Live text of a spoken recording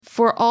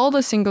for all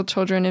the single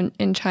children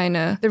in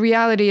China, the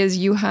reality is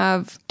you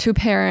have 2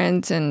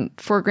 parents and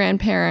 4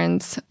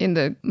 grandparents in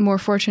the more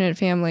fortunate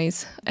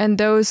families. And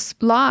those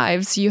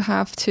lives you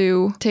have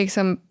to take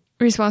some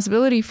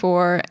responsibility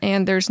for,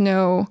 and there's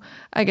no,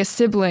 I guess,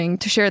 sibling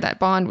to share that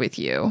bond with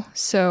you.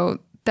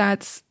 So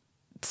that's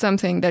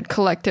something that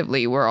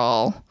collectively we're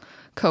all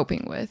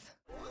coping with.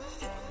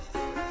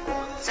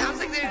 Sounds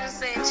like they're just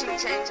saying ching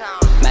chang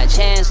chong. My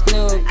chance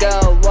new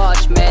girl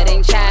watch made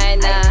in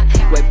China.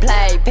 We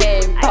play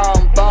ping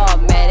pong ball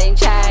made in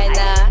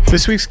China.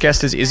 This week's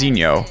guest is Izzy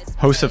Niu,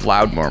 host of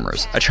Loud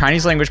Murmurs, a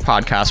Chinese language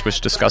podcast which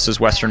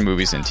discusses Western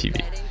movies and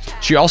TV.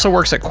 She also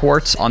works at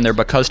Quartz on their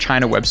Because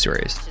China web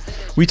series.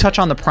 We touch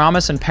on the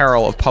promise and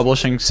peril of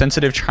publishing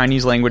sensitive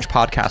Chinese language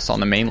podcasts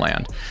on the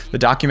mainland, the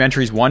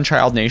documentaries One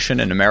Child Nation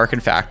and American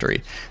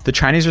Factory, the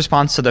Chinese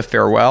response to The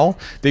Farewell,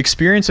 the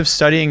experience of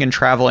studying and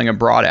traveling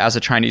abroad as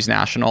a Chinese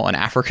national, and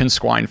African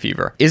swine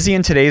fever. Izzy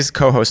and today's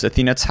co-host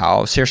Athena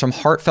Cao share some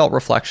heartfelt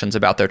reflections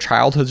about their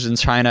childhoods in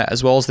China,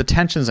 as well as the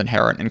tensions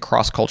inherent in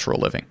cross-cultural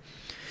living.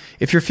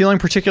 If you're feeling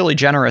particularly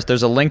generous,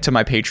 there's a link to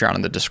my Patreon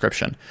in the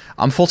description.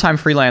 I'm full-time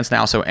freelance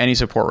now, so any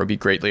support would be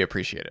greatly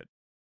appreciated.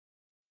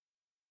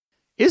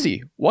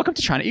 Izzy, welcome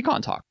to China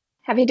Econ Talk.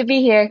 Happy to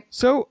be here.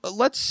 So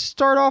let's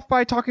start off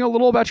by talking a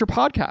little about your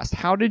podcast.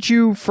 How did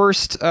you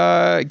first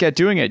get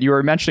doing it? You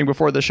were mentioning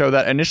before the show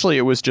that initially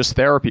it was just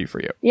therapy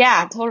for you.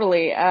 Yeah,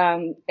 totally.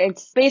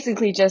 It's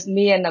basically just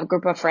me and a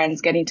group of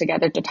friends getting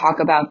together to talk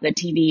about the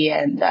TV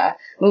and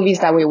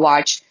movies that we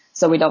watch,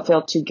 so we don't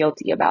feel too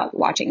guilty about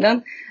watching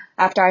them.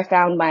 After I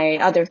found my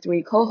other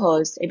 3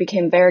 co-hosts, it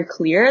became very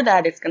clear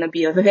that it's going to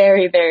be a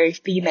very, very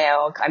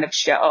female kind of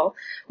show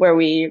where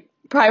we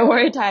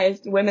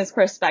prioritized women's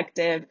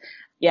perspective.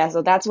 Yeah,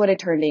 so that's what it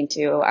turned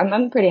into.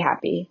 I'm pretty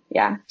happy.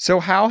 Yeah.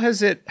 So how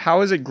has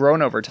it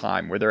grown over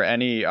time? Were there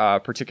any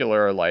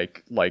particular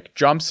like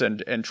jumps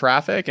in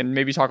traffic, and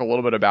maybe talk a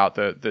little bit about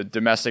the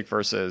domestic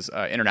versus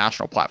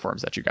international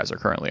platforms that you guys are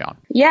currently on?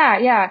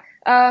 Yeah.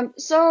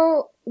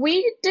 So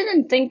we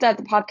didn't think that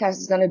the podcast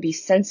is going to be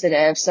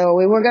sensitive, so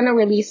we were going to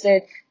release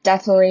it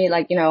definitely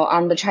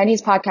on the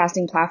Chinese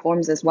podcasting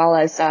platforms as well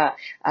as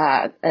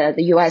the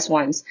US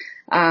ones.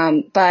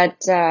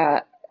 But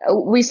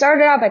we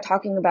started out by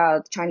talking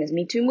about China's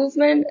Me Too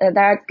movement.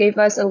 That gave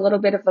us a little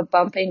bit of a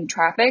bump in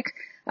traffic.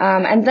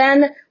 And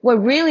then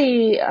what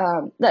really,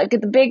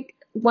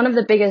 one of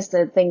the biggest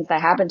things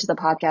that happened to the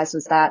podcast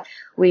was that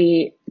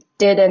we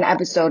did an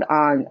episode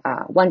on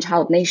One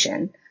Child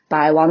Nation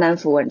by Wang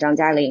Nanfu and Zhang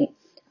Jialing.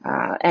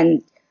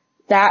 And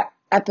that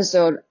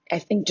episode, I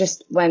think,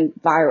 just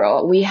went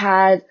viral. We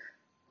had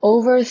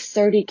over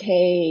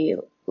 30K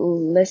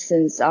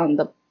listens on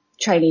the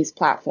Chinese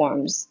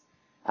platforms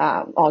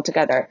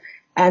altogether.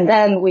 And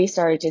then we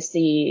started to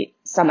see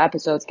some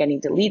episodes getting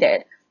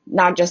deleted.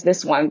 Not just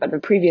this one, but the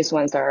previous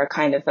ones that are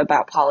kind of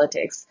about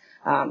politics.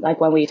 Like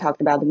when we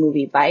talked about the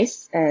movie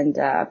Vice and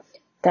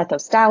Death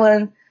of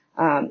Stalin.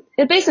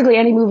 It's basically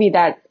any movie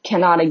that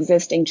cannot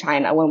exist in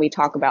China. When we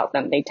talk about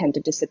them, they tend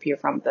to disappear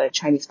from the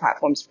Chinese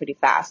platforms pretty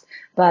fast.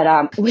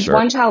 But with Sure.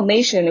 One Child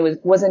Nation,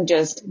 it wasn't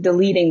just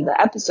deleting the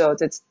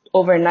episodes. It's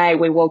overnight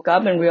we woke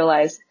up and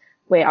realized,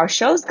 wait, our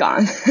show's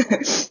gone.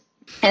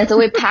 And so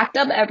we packed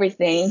up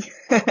everything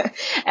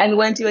and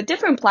went to a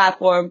different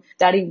platform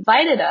that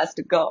invited us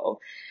to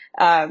go.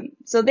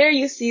 So there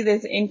you see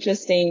this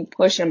interesting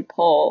push and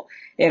pull.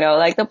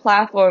 Like the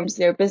platforms,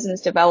 their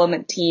business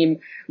development team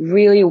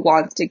really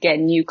wants to get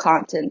new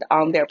content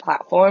on their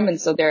platform.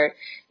 And so they're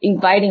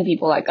inviting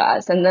people like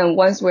us. And then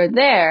once we're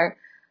there,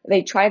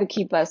 they try to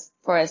keep us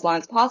for as long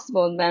as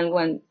possible. And then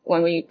when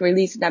we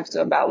released an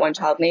episode about One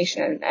Child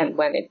Nation and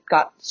when it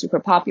got super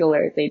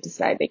popular, they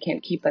decide they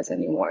can't keep us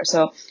anymore.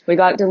 So we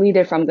got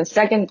deleted from the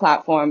second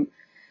platform.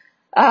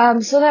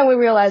 So then we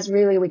realized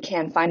really we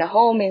can't find a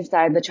home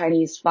inside the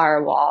Chinese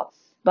firewall,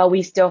 but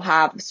we still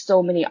have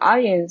so many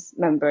audience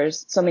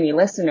members, so many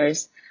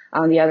listeners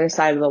on the other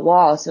side of the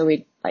wall. So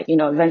we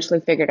eventually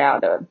figured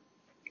out a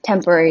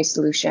temporary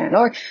solution,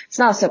 or it's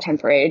not so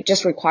temporary. It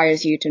just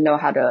requires you to know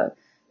how to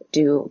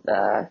do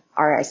the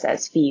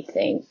RSS feed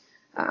thing.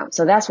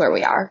 So that's where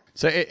we are.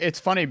 So it's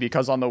funny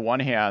because on the one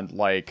hand,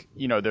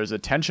 there's a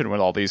tension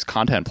with all these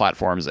content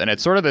platforms, and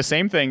it's sort of the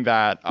same thing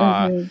that,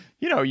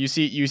 you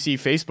see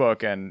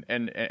Facebook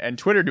and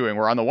Twitter doing,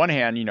 where on the one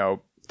hand,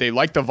 they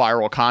like the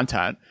viral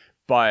content,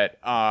 but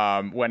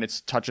when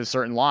it touches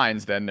certain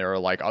lines, then there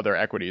are other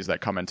equities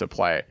that come into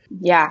play.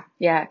 Yeah.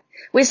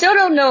 We still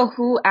don't know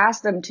who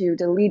asked them to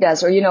delete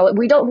us, or,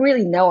 we don't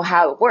really know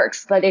how it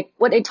works, but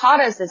what it taught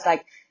us is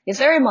it's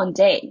very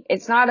mundane.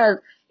 It's not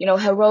a,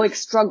 heroic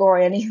struggle or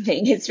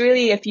anything. It's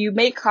really, if you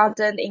make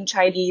content in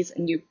Chinese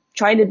and you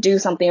try to do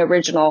something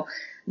original,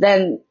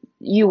 then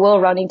you will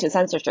run into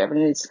censorship,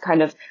 and it's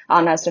kind of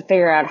on us to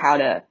figure out how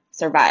to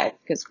survive,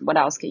 because what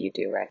else can you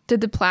do, right?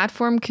 Did the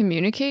platform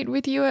communicate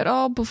with you at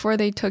all before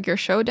they took your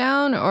show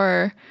down,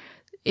 or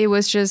it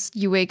was just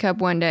you wake up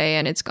one day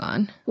and it's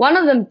gone? One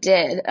of them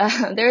did.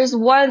 There's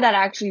one that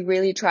actually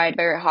really tried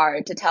very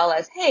hard to tell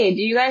us, hey,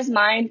 do you guys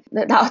mind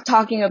not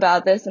talking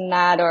about this and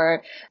that,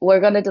 or we're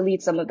going to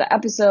delete some of the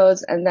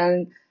episodes. And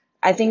then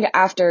I think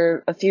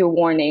after a few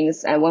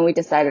warnings, and when we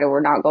decided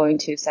we're not going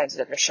to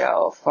censor the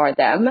show for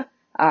them,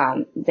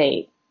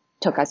 they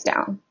took us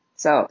down.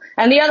 So,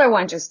 and the other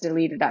one just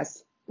deleted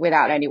us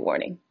without any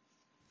warning.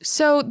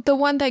 So the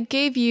one that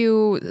gave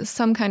you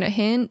some kind of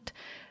hint,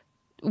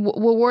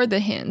 what were the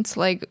hints?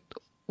 Like,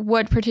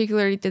 what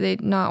particularly did they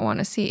not want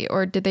to see?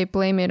 Or did they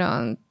blame it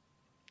on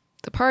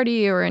the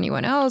party or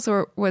anyone else?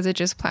 Or was it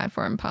just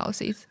platform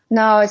policies?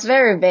 No, it's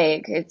very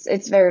vague.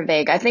 It's very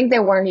vague. I think they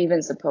weren't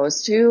even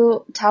supposed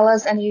to tell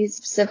us any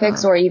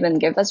specifics or even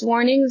give us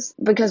warnings,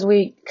 because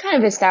we kind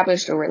of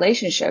established a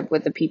relationship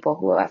with the people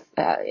who have,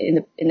 at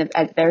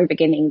the very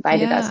beginning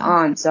invited us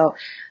on. So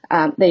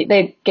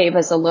they gave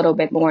us a little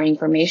bit more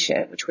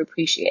information, which we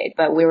appreciate,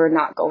 but we were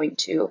not going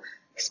to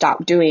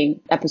stop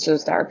doing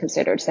episodes that are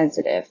considered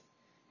sensitive.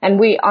 And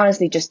we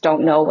honestly just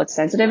don't know what's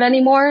sensitive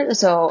anymore.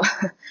 So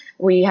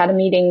we had a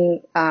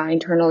meeting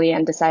internally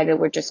and decided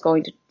we're just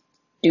going to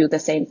do the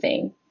same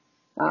thing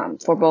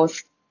for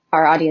both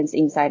our audience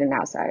inside and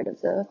outside of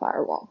the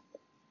firewall.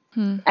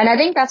 And I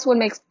think that's what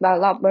makes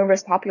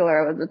Loudmurmurs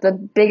popular. The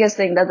biggest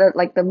thing,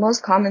 the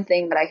most common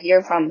thing that I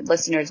hear from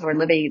listeners who are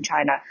living in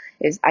China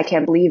is, I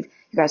can't believe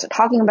you guys are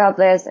talking about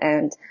this,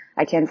 and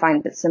I can't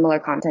find similar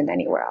content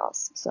anywhere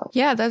else. So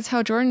yeah, that's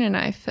how Jordan and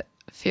I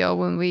feel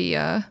when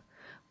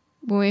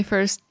we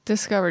first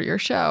discovered your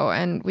show,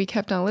 and we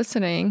kept on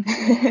listening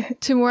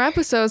to more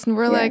episodes, and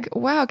we're like,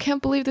 wow,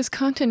 can't believe this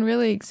content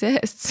really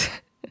exists.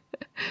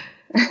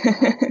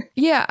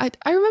 Yeah,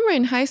 I remember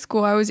in high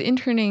school, I was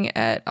interning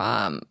at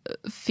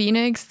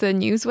Phoenix, the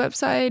news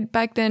website.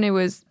 Back then it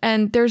was,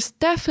 and there's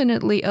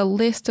definitely a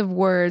list of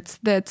words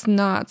that's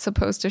not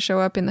supposed to show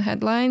up in the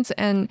headlines.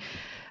 And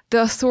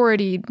the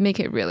authority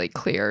make it really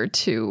clear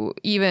to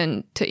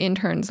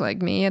interns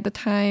like me at the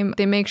time.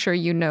 They make sure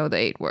you know the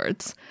 8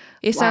 words.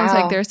 It sounds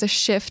like there's a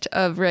shift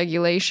of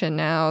regulation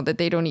now that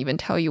they don't even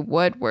tell you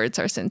what words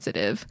are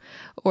sensitive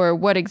or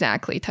what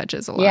exactly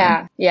touches a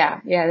line.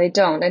 Yeah, they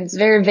don't. And it's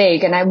very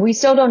vague. And we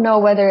still don't know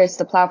whether it's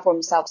the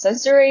platform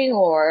self-censoring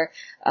or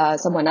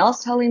someone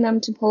else telling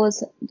them to pull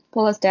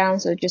us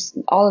down. So just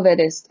all of it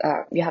is,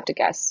 you have to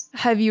guess.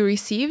 Have you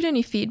received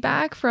any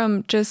feedback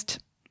from just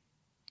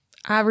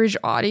average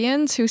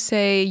audience who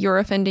say you're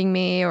offending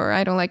me or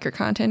I don't like your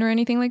content or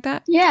anything like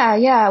that? Yeah.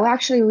 Well,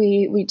 actually,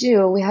 we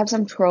do. We have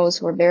some trolls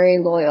who are very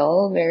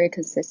loyal, very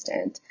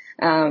consistent.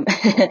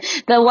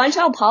 The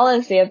one-child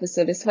policy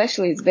episode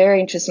especially is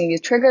very interesting.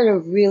 It triggered a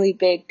really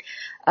big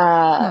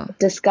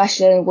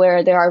discussion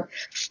where there are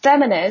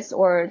feminists,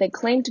 or they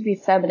claim to be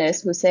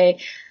feminists, who say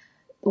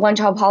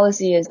one-child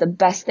policy is the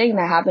best thing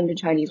that happened to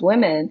Chinese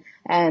women,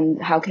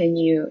 and how can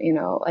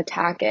you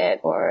attack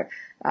it, or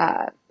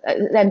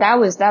and that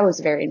was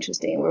very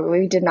interesting.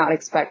 We did not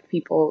expect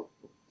people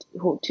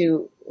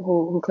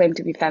who claim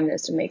to be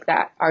feminists to make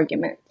that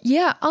argument.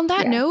 Yeah. On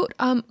that note,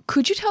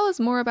 could you tell us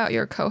more about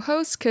your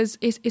co-hosts? Because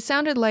it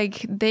sounded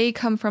like they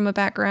come from a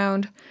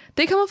background.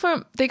 They come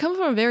from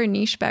a very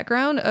niche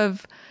background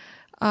of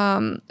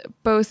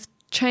both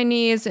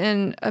Chinese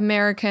and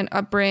American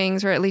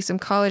upbringings, or at least some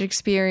college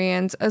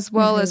experience, as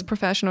well as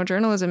professional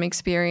journalism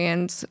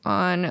experience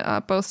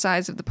on both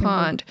sides of the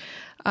pond.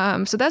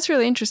 So that's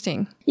really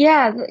interesting.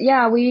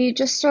 Yeah, we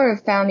just sort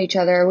of found each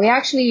other. We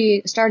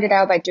actually started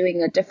out by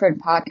doing a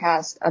different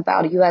podcast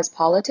about U.S.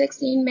 politics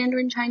in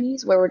Mandarin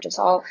Chinese, where we're just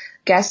all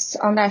guests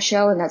on that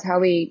show, and that's how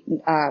we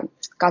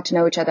got to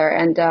know each other.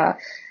 And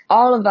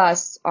all of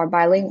us are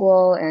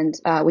bilingual, and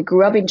we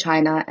grew up in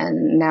China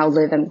and now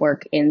live and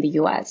work in the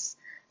U.S.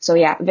 So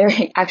yeah,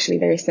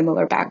 very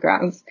similar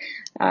backgrounds.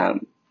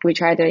 We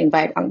try to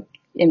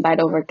invite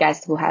over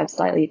guests who have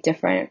slightly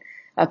different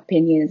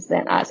opinions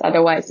than us.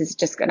 Otherwise, it's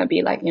just going to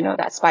be like,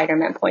 that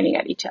Spider-Man pointing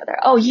at each other.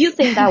 Oh, you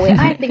think that way.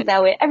 I think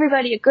that way.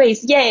 Everybody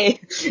agrees. Yay.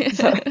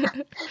 So.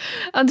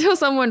 Until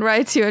someone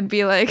writes you and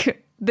be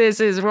like, this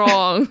is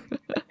wrong.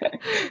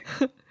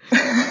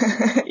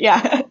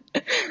 Yeah.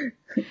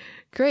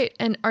 Great.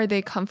 And are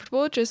they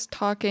comfortable just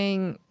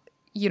talking,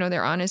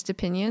 their honest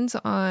opinions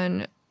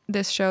on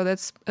this show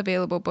that's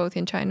available both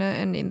in China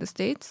and in the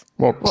States?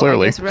 Well,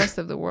 clearly. I guess the rest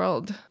of the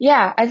world.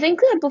 Yeah, I think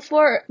that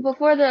before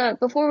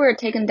we were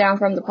taken down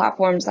from the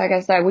platforms, like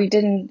I said, we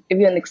didn't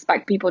even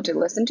expect people to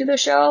listen to the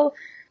show.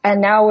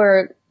 And now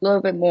we're a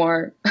little bit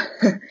more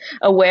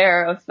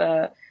aware of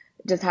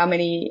just how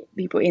many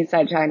people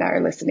inside China are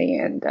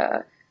listening.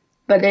 And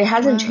but it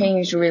hasn't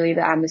changed really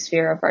the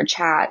atmosphere of our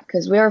chat,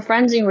 because we are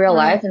friends in real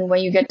life. And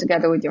when you get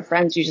together with your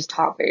friends, you just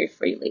talk very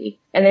freely.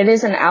 And it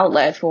is an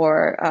outlet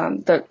for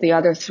the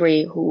other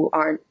 3 who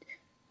aren't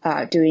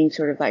doing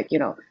sort of like,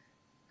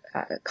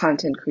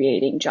 content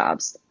creating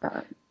jobs.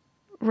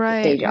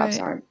 Day jobs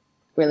aren't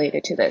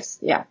related to this.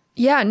 Yeah.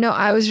 Yeah, no,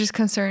 I was just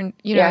concerned,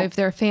 if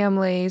their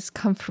families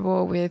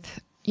comfortable with,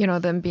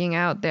 them being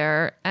out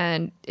there,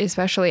 and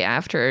especially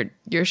after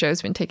your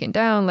show's been taken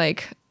down,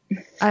 like,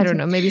 I don't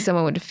know, maybe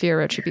someone would fear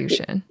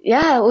retribution.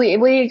 Yeah,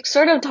 we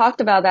sort of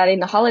talked about that in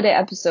the holiday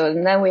episode,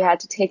 and then we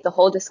had to take the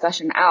whole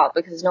discussion out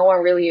because no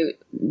one really,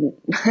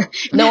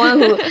 no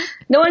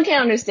one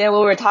can understand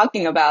what we're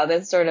talking about.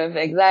 This sort of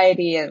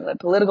anxiety and the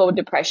political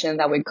depression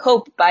that we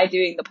cope by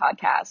doing the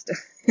podcast.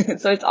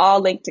 So it's all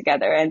linked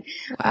together, and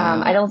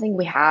Wow. I don't think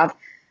we have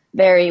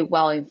very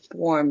well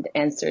informed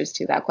answers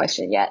to that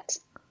question yet.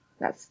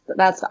 That's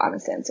the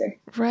honest answer.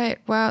 Right.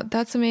 Wow,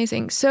 that's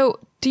amazing. So,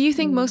 do you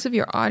think most of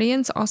your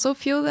audience also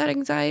feel that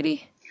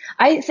anxiety?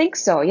 I think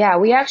so. Yeah,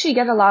 we actually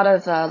get a lot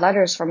of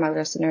letters from our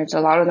listeners. A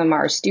lot of them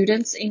are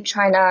students in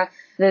China.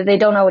 They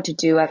don't know what to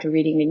do after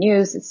reading the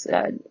news. It's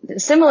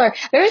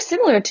very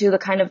similar to the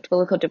kind of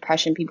political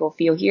depression people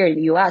feel here in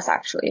the U.S.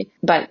 actually.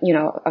 But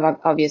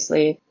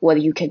obviously,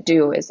 what you can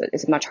do is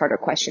a much harder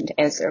question to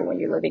answer when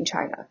you live in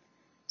China.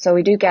 So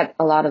we do get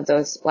a lot of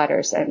those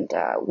letters, and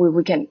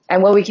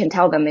what we can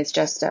tell them is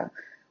just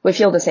we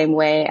feel the same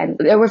way, and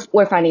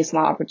we're finding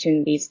small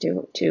opportunities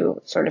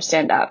to sort of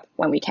stand up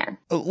when we can.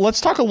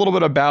 Let's talk a little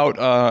bit about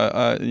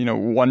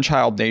One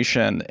Child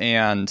Nation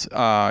and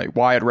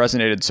why it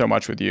resonated so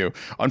much with you.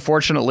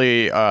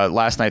 Unfortunately,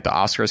 last night the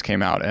Oscars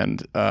came out, and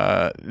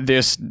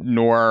this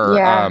nor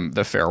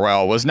The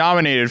Farewell was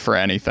nominated for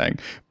anything.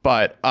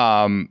 But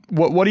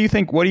what do you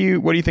think? What do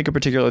you think in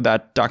particular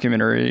that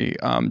documentary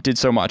did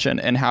so much,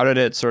 and how did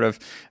it sort of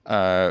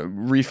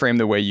reframe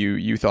the way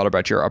you thought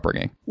about your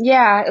upbringing?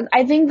 Yeah,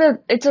 I think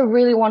that it's a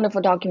really wonderful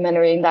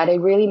documentary in that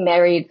it really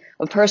married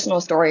a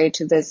personal story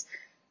to this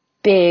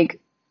big,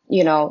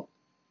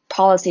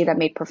 policy that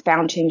made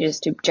profound changes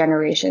to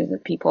generations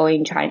of people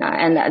in China.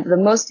 And the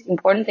most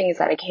important thing is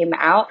that it came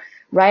out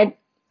right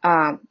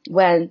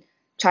when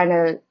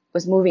China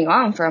was moving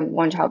on from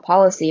one-child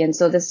policy. And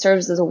so this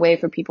serves as a way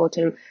for people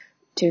to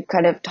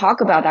kind of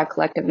talk about that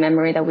collective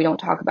memory that we don't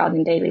talk about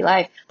in daily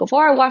life.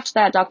 Before I watched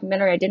that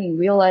documentary, I didn't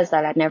realize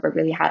that I'd never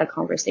really had a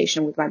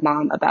conversation with my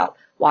mom about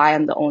why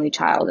I'm the only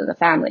child in the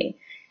family.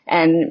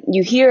 And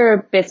you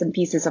hear bits and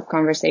pieces of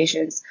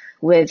conversations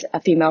with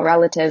female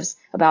relatives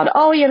about,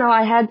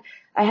 I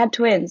had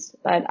twins,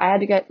 but I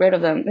had to get rid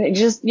of them. It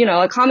just,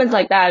 comments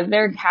like that,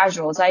 very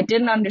casual. So I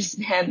didn't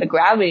understand the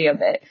gravity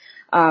of it.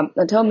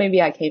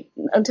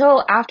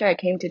 Until after I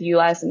came to the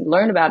US and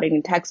learned about it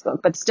in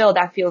textbook, but still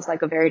that feels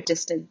like a very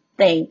distant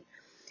thing.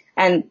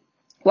 And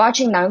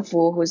watching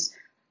Nanfu, who's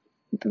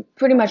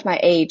pretty much my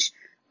age,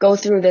 go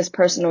through this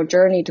personal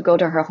journey to go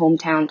to her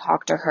hometown,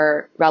 talk to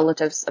her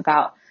relatives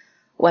about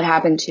what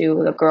happened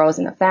to the girls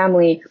in the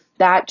family,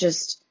 I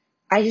just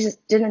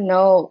didn't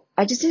know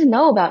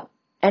about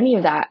any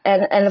of that.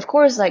 And of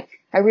course, I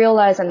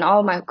realized, and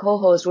all my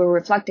co-hosts were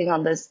reflecting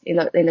on this in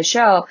the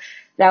show,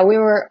 that we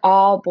were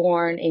all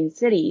born in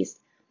cities,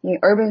 in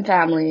urban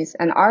families,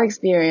 and our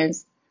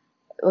experience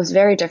was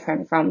very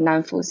different from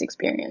Nanfu's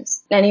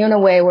experience. And in a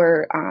way,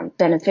 we're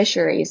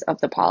beneficiaries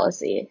of the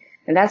policy.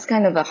 And that's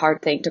kind of a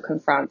hard thing to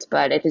confront,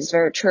 but it is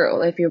very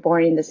true. If you're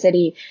born in the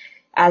city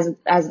as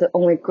the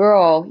only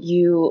girl,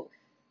 you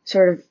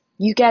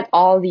get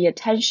all the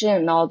attention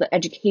and all the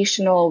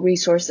educational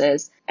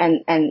resources.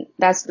 And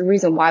that's the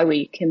reason why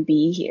we can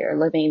be here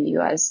living in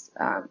the US,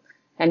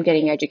 and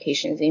getting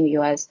educations in the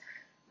US.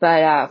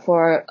 But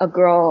for a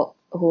girl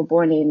who were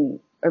born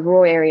in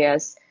rural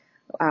areas,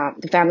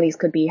 the families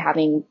could be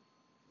having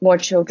more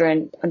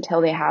children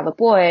until they have a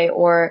boy,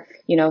 or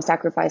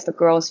sacrifice the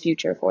girl's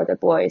future for the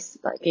boys,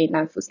 like in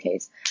Nanfu's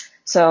case.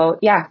 So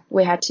yeah,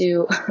 we had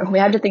to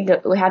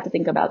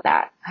think about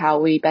that, how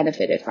we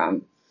benefited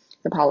from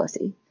the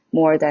policy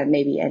more than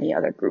maybe any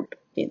other group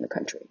in the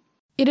country.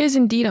 It is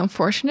indeed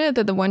unfortunate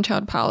that the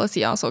one-child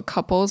policy also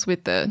couples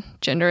with the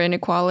gender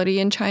inequality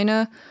in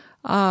China.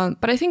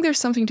 But I think there's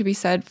something to be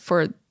said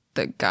for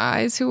the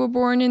guys who were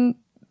born in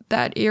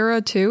that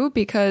era too,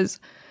 because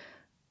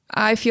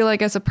I feel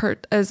like as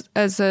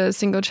a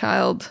single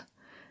child,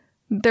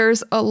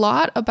 there's a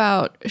lot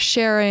about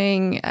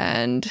sharing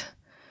and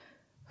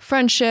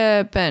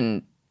friendship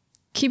and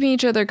keeping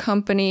each other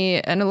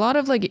company, and a lot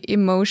of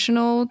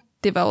emotional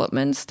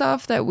development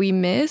stuff that we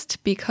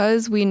missed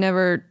because we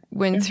never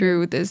went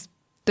through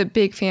the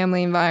big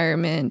family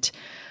environment,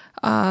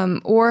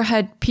 or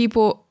had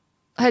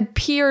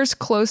peers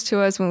close to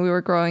us when we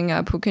were growing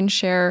up who can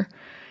share,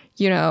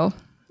 the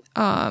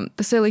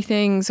silly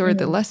things or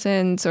the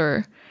lessons,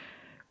 or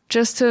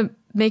just to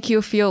make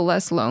you feel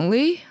less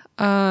lonely.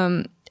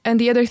 And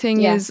the other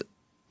thing is,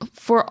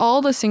 for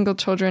all the single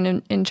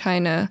children in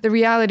China, the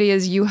reality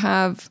is you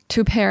have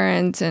two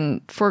parents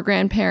and four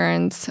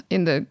grandparents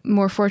in the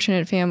more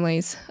fortunate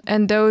families.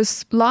 And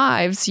those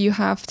lives you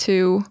have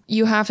to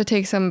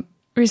take some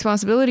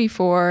responsibility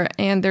for,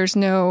 and there's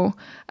no,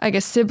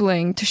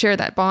 sibling to share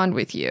that bond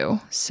with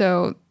you.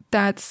 So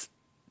that's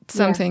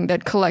something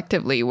that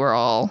collectively we're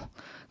all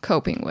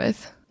coping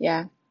with.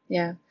 Yeah.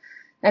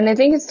 And I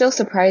think it's still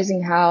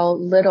surprising how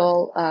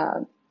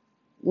little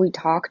we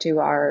talk to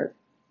our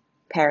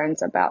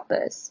parents about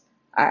this.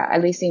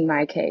 At least in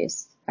my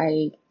case,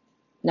 I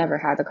never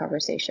had the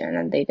conversation,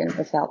 and they didn't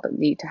felt the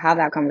need to have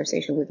that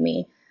conversation with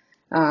me.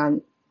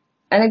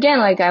 And again,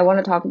 like I want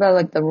to talk about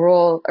like the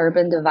rural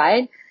urban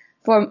divide.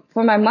 For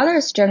my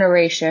mother's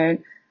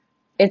generation,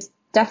 it's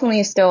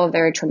definitely still a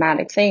very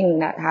traumatic thing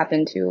that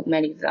happened to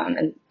many of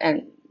them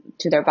and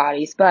to their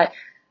bodies. But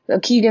the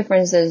key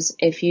difference is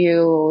if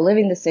you live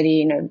in the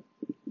city in a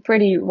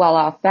pretty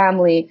well-off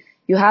family,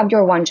 you have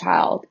your one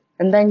child,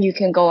 and then you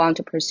can go on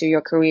to pursue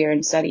your career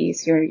and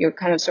studies. You're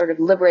kind of sort of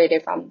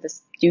liberated from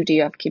this duty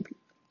of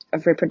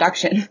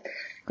reproduction.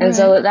 And Right.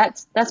 so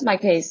that's my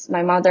case.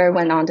 My mother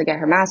went on to get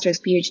her master's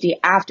PhD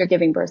after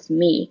giving birth to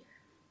me,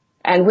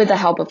 and with the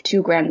help of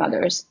two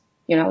grandmothers,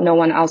 no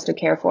one else to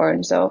care for.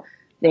 And so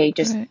they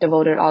just Right.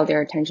 devoted all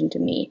their attention to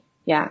me.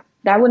 Yeah.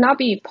 That would not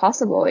be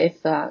possible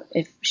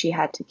if she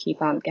had to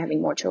keep on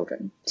having more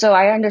children. So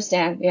I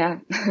understand. Yeah.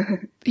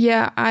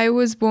 Yeah, I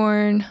was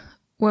born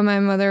when my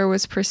mother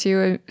was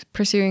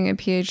pursuing a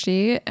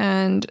PhD,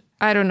 and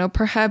I don't know,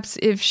 perhaps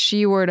if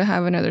she were to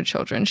have another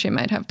children, she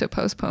might have to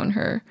postpone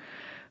her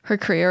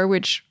career,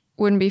 which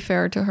wouldn't be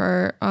fair to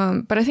her.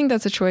 But I think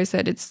that's a choice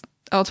that it's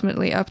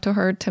ultimately up to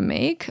her to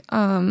make.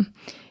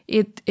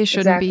 It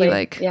shouldn't be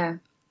like yeah.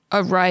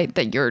 a right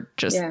that you're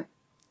just Yeah.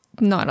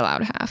 not allowed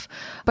to have.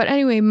 But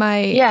anyway,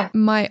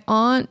 my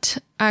aunt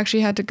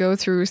actually had to go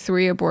through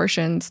 3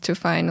 abortions to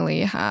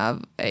finally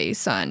have a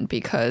son,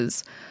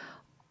 because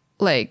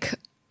like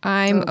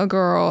I'm a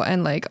girl,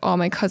 and like all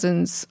my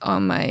cousins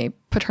on my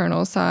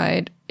paternal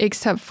side,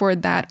 except for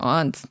that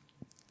aunt's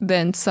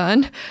then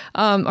son,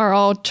 are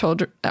all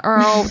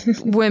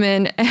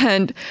women,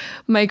 and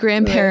my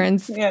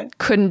grandparents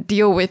couldn't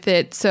deal with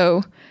it,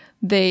 so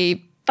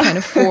they kind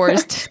of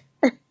forced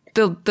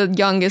the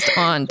youngest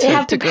aunt to go through that. They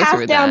have to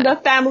pass down the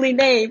family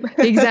name.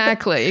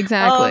 Exactly.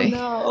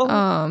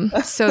 Oh,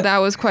 no. So that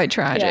was quite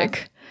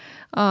tragic.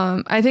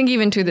 I think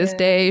even to this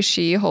day,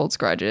 she holds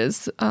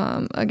grudges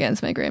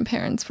against my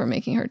grandparents for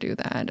making her do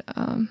that.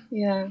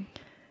 Yeah.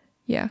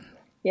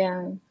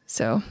 Yeah.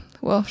 So,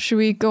 well, should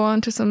we go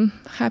on to some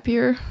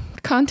happier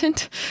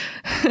content?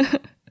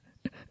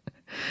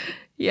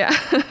 Yeah.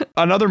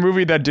 Another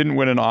movie that didn't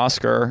win an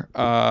Oscar,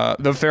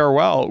 The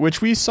Farewell,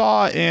 which we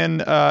saw in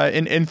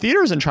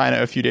theaters in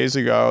China a few days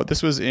ago.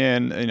 This was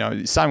in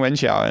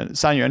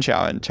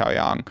Sanyuanqiao in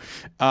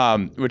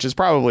Chaoyang, which is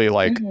probably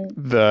like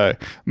the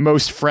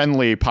most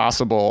friendly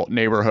possible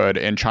neighborhood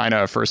in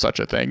China for such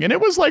a thing. And it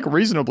was like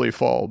reasonably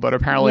full, but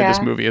apparently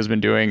this movie has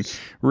been doing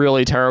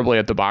really terribly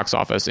at the box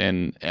office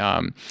in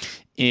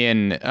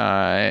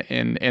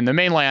the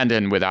mainland,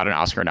 and without an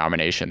Oscar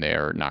nomination,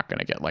 they're not going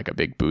to get like a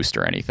big boost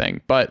or anything.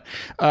 But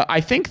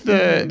I think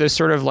the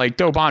sort of like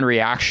Douban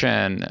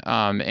reaction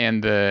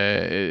and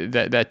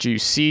that you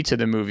see to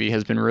the movie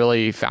has been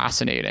really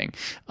fascinating.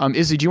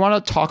 Izzy, do you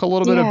want to talk a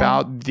little bit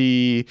about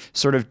the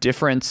sort of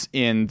difference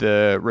in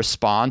the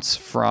response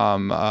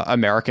from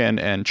American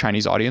and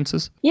Chinese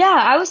audiences? Yeah,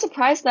 I was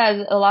surprised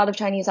that a lot of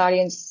Chinese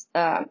audience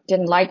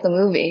didn't like the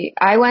movie.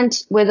 I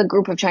went with a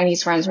group of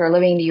Chinese friends who are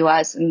living in the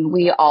US, and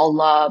we all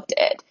loved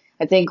it.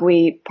 I think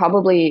a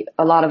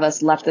lot of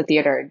us left the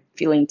theater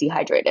feeling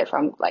dehydrated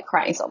from like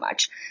crying so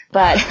much.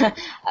 But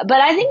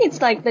I think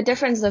it's like the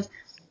difference of,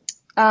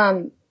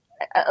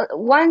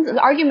 one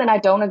argument I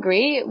don't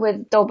agree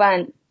with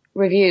Douban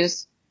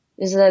reviews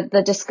is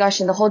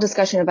the whole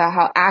discussion about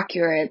how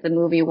accurate the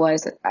movie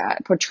was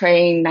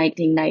portraying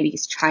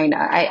 1990s China.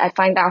 I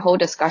find that whole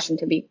discussion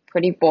to be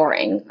pretty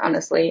boring,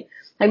 honestly.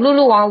 Like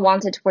Lulu Wang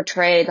wanted to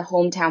portray the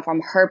hometown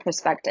from her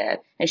perspective,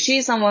 and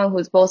she's someone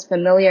who's both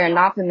familiar and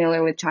not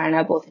familiar with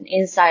China, both an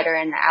insider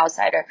and an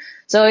outsider.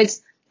 So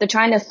it's the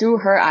China through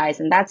her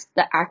eyes, and that's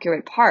the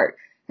accurate part.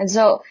 And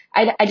so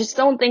I just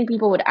don't think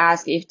people would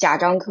ask if Jia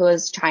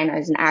Zhangke's China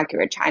is an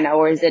accurate China,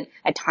 or is it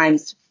at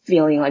times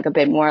feeling like a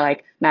bit more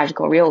like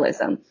magical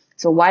realism.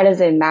 So why does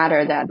it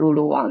matter that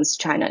Lulu Wang's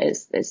China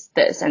is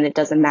this and it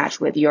doesn't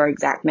match with your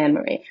exact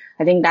memory?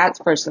 I think that,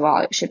 first of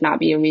all, it should not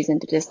be a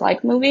reason to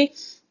dislike the movie.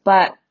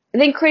 But I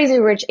think Crazy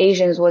Rich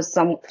Asians was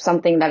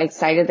something that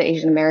excited the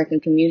Asian American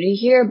community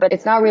here, but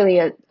it's not really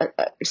a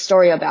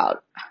story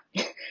about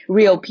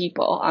real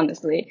people,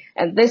 honestly.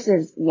 And this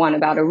is one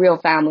about a real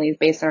family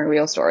based on a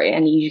real story,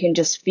 and you can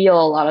just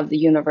feel a lot of the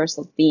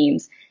universal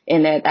themes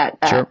in it.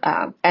 Sure.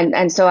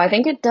 And so I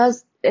think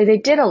they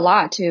did a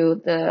lot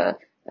to the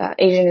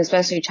Asian,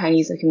 especially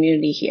Chinese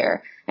community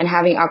here, and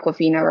having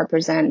Awkwafina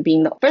represent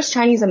being the first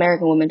Chinese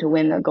American woman to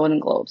win the Golden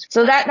Globes.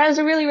 So that is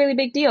a really, really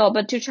big deal.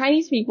 But to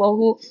Chinese people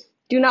who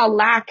do not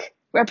lack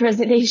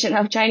representation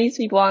of Chinese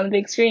people on the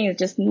big screen, it's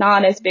just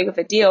not as big of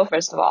a deal,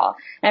 first of all.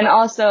 And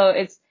also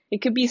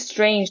it could be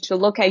strange to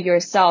look at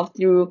yourself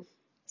through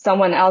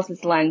someone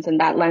else's lens,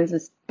 and that lens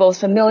is both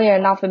familiar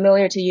and not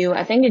familiar to you.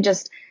 I think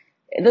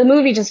the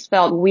movie just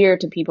felt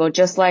weird to people,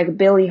 just like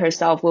Billy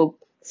herself will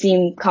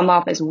come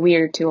off as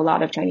weird to a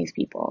lot of Chinese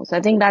people. So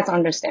I think that's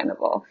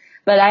understandable.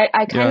 But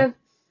I kind of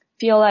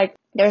feel like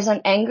there's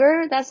an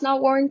anger that's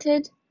not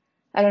warranted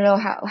I don't know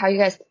how you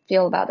guys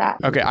feel about that.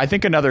 Okay, I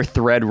think another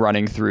thread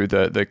running through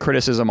the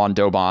criticism on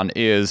Douban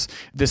is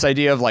this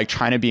idea of like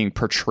China being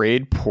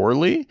portrayed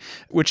poorly,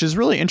 which is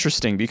really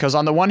interesting because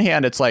on the one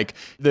hand, it's like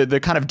the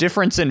kind of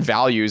difference in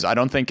values. I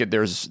don't think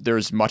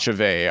there's much of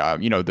a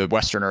the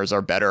Westerners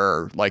are better,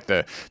 or like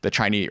the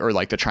Chinese or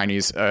like the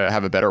Chinese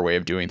have a better way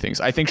of doing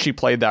things. I think she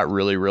played that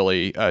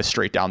really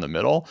straight down the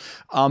middle.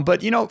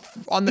 But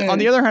on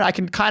the other hand, I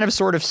can kind of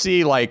sort of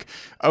see like,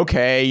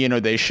 okay,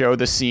 they show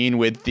the scene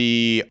with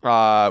the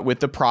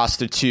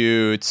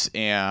prostitutes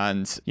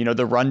and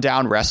the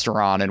rundown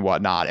restaurant and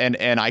whatnot,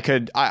 and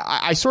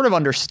I sort of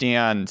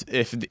understand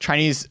if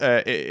Chinese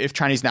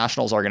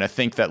nationals are going to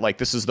think that like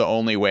this is the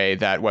only way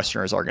that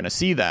Westerners are going to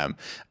see them.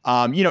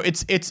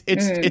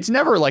 It's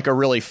never like a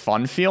really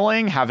fun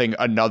feeling having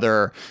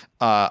another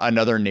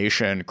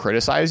nation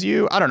criticize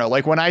you. I don't know,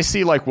 like when I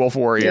see like Wolf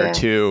Warrior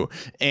 2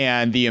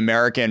 and the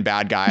American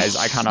bad guys,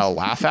 I kind of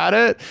laugh at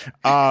it.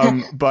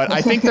 But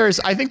I think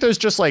there's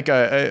just like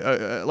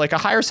a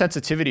higher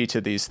sensitivity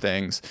to these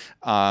things,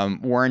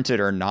 warranted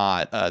or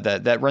not,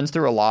 that runs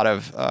through a lot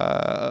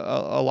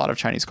of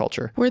Chinese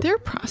culture. Were there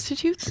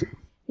prostitutes?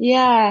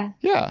 Yeah.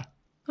 Yeah.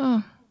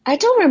 Oh. I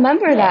don't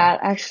remember that,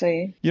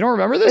 actually. You don't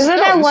remember this? Isn't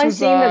No, that this one was,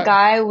 scene the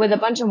guy with a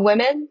bunch of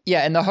women?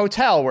 Yeah, in the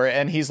hotel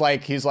and he's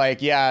like,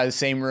 yeah, the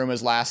same room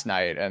as last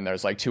night, and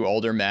there's like two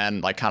older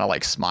men like kind of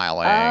like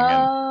smiling.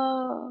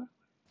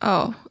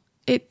 Oh,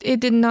 it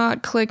did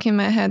not click in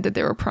my head that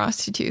they were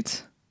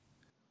prostitutes.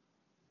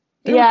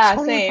 Yeah,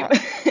 totally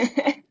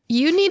same.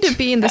 You need to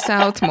be in the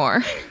South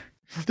more.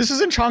 This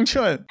is in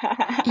Changchun.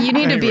 You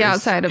need to be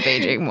outside of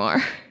Beijing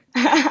more.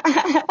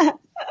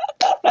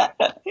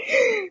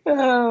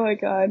 Oh my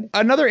God.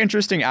 Another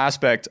interesting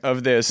aspect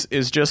of this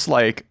is just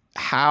like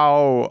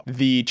how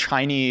the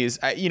Chinese,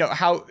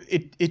 how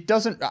it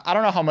doesn't, I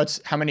don't know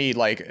how many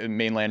like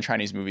mainland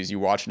Chinese movies you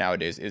watch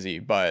nowadays, Izzy,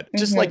 but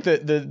just like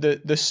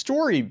the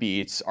story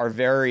beats are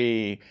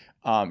very,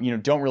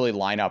 don't really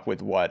line up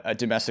with what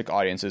domestic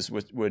audiences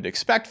would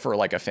expect for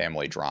like a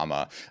family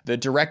drama. The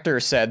director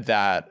said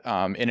that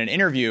in an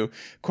interview,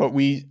 quote,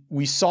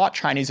 we sought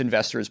Chinese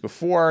investors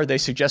before. They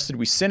suggested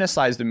we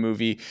cynicize the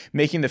movie,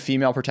 making the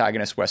female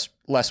protagonist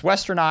less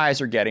westernized,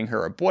 or getting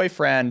her a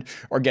boyfriend,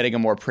 or getting a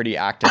more pretty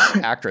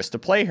actress to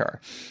play her.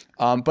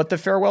 But The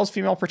Farewell's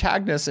female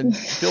protagonist and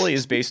Billy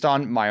is based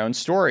on my own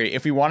story.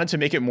 If we wanted to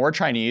make it more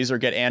Chinese or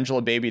get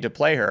Angela Baby to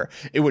play her,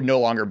 it would no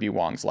longer be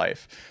Wong's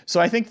life. So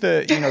I think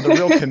the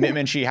real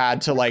commitment she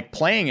had to like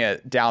playing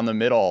it down the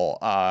middle,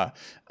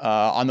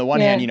 on the one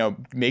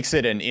hand, makes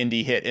it an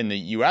indie hit in the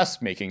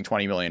US, making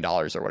 $20 million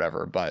or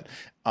whatever. But,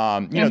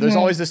 there's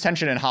always this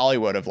tension in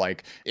Hollywood of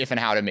like if and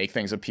how to make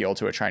things appeal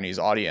to a Chinese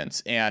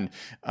audience. And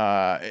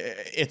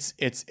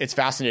it's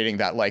fascinating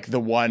that like the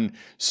one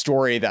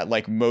story that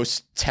like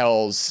most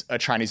tells a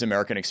Chinese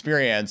American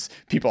experience,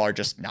 people are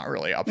just not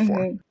really up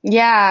for.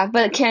 Yeah,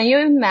 but can you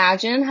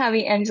imagine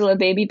having Angela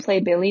Baby play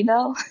Billy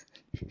though?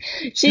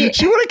 She would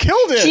have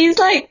killed it. She's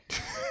like,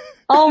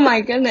 oh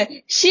my goodness.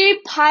 She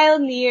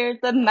pioneered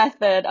the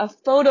method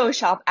of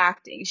Photoshop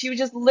acting. She would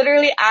just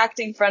literally act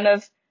in front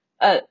of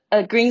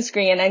a green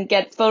screen and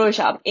get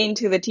Photoshop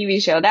into the TV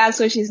show.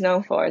 That's what she's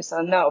known for. So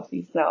no,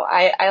 please no.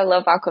 I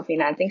love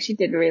Awkwafina. I think she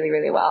did really,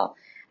 really well.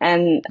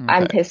 And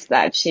I'm pissed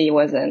that she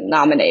wasn't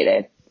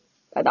nominated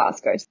at the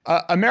Oscars.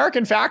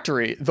 American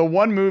Factory, the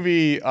one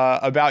movie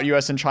about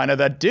U.S. and China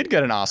that did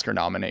get an Oscar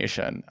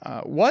nomination.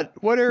 What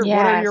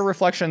are your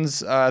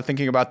reflections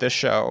thinking about this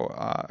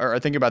show or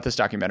thinking about this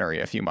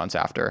documentary a few months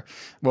after?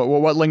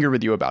 What lingered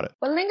with you about it?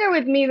 What lingered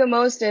with me the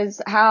most is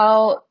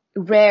how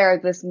rare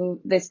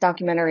this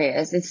documentary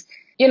is. It's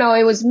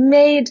it was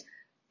made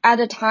at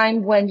a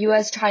time when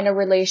U.S.-China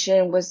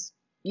relation was,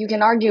 you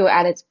can argue,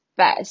 at its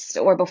best,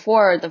 or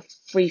before the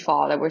free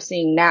fall that we're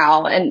seeing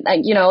now. And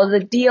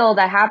the deal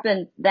that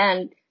happened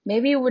then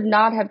maybe would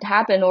not have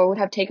happened, or would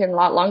have taken a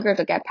lot longer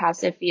to get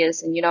past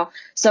CFIUS. And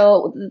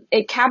so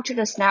it captured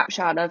a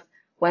snapshot of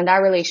when that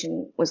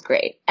relation was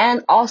great.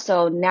 And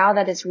also now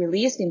that it's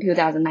released in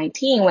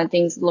 2019, when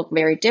things look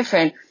very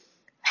different,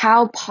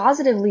 how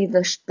positively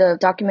the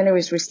documentary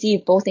was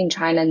received both in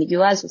China and the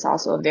US was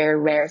also a very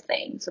rare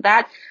thing. So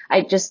that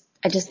I just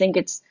think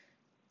it's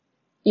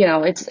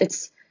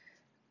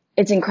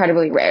it's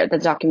incredibly rare that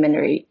the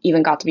documentary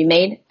even got to be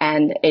made,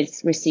 and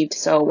it's received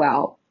so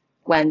well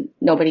when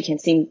nobody can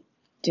seem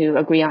to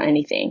agree on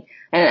anything.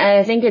 And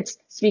I think it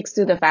speaks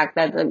to the fact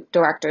that the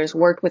directors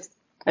worked with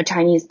a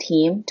Chinese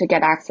team to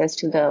get access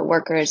to the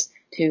workers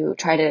to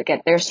try to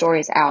get their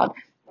stories out.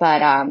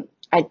 But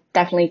I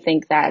definitely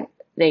think that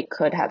they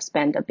could have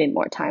spent a bit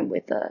more time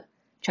with the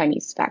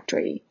Chinese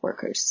factory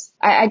workers.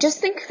 I just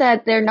think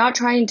that they're not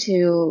trying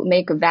to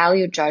make a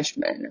value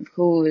judgment of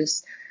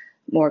who's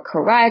more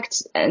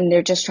correct, and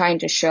they're just trying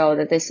to show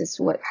that this is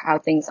how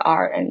things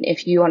are. And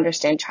if you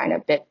understand China a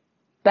bit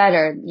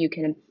better, you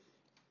can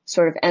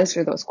sort of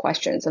answer those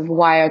questions of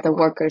why are the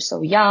workers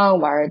so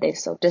young? Why are they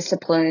so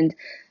disciplined?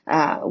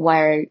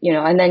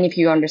 And then if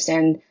you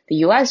understand the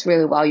US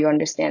really well, you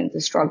understand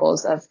the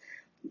struggles of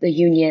the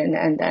union,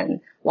 and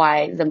then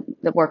why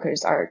the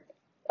workers are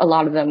a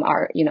lot of them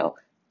are,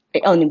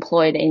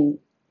 unemployed in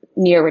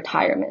near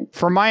retirement.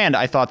 From my end,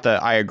 I thought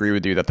that I agree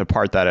with you that the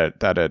part that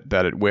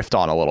it whiffed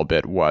on a little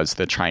bit was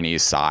the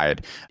Chinese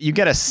side. You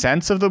get a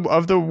sense of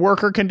the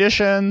worker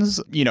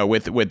conditions,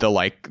 with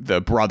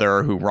the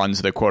brother who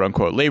runs the quote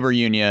unquote labor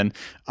union.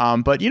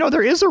 But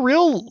there is a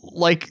real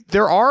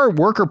there are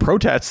worker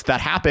protests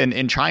that happen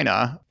in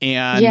China,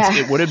 and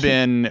it would have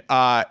been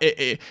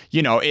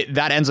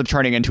that ends up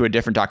turning into a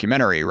different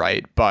documentary,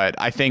 right? But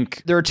I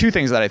think there are two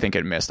things that I think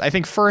it missed. I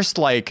think first,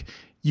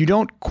 you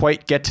don't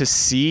quite get to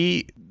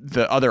see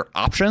the other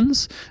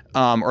options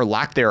or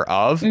lack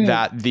thereof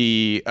that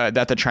the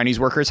Chinese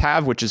workers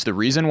have, which is the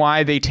reason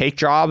why they take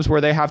jobs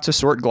where they have to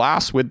sort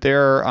glass with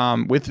their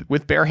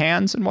with bare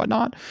hands and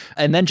whatnot.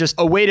 And then just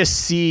a way to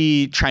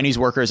see Chinese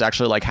workers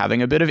actually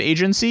having a bit of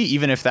agency,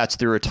 even if that's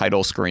through a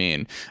title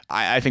screen,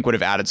 I think would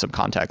have added some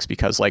context,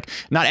 because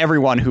not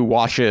everyone who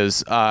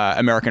watches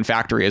American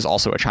Factory is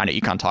also a China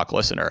Econ Talk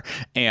listener,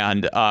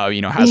 and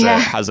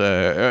has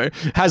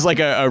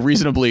a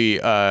reasonably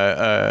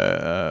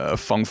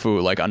feng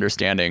fu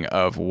understanding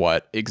of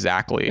what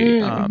exactly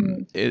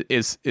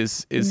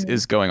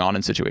is going on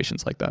in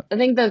situations like that. I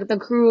think the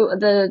crew,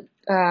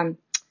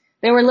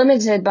 they were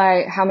limited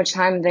by how much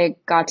time they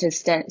got to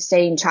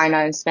stay in China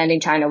and spend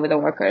in China with the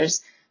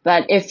workers.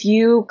 But if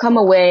you come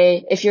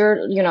away, if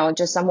you're,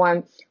 just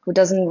someone who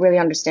doesn't really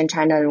understand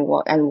China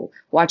and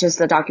watches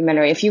the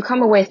documentary, if you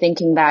come away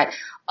thinking that,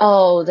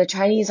 oh, the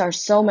Chinese are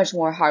so much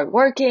more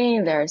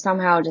hardworking, they're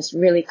somehow just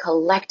really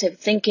collective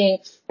thinking,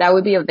 that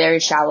would be a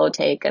very shallow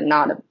take and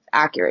not an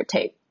accurate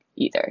take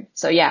either.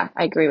 So yeah,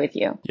 I agree with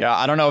you. Yeah,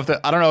 I don't know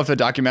if the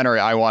documentary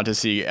I want to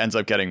see ends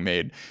up getting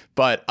made,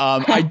 but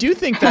I do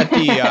think that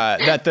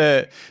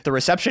the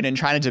reception in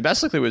China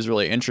domestically was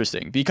really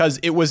interesting, because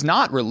it was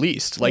not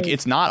released.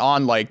 It's not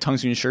on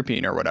Tengxun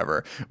Shiping or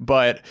whatever.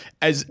 But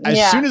as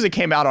soon as it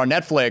came out on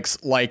Netflix,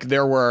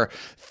 there were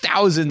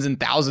thousands and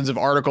thousands of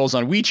articles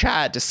on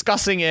WeChat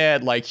discussing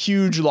it,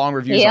 huge long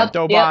reviews on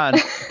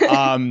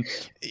Douban.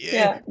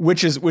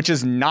 Which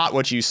is not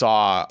what you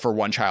saw for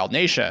One Child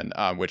Nation,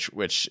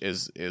 which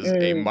is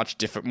a much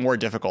more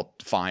difficult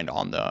find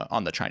on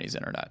the Chinese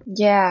internet.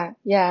 Yeah,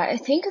 I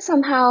think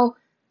somehow,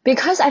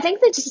 because I think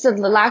that just the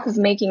lack of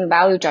making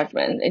value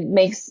judgment, it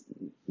makes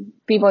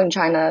people in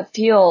China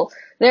feel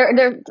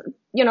they're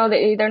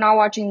not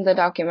watching the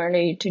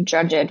documentary to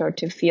judge it or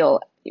to feel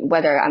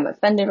whether I'm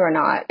offended or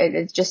not.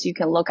 It's just, you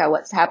can look at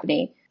what's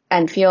happening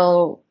and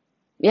feel,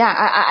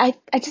 I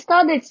just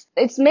thought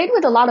it's made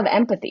with a lot of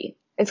empathy.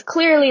 It's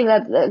clear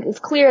that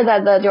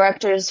the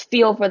directors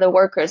feel for the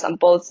workers on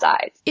both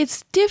sides.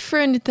 It's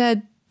different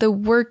that the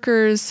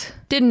workers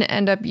didn't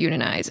end up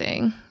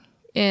unionizing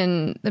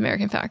in the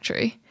American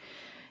Factory.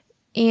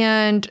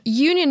 And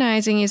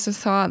unionizing is a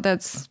thought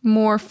that's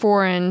more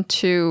foreign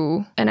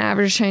to an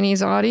average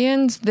Chinese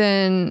audience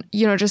than,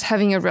 just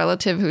having a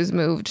relative who's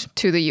moved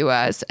to the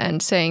US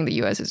and saying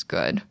the US is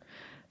good.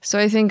 So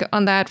I think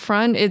on that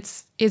front,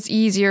 it's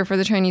easier for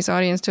the Chinese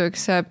audience to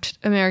accept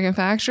American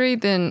Factory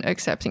than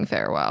accepting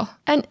Farewell.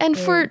 And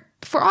for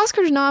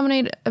Oscar to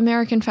nominate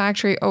American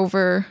Factory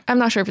over, I'm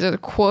not sure if it's a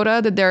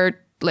quota that they're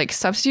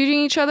substituting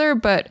each other,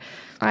 but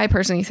I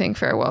personally think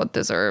Farewell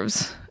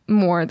deserves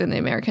more than the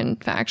American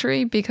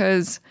Factory,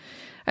 because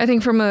I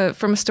think from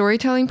a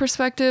storytelling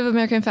perspective,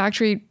 American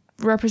Factory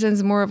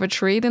represents more of a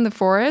tree than the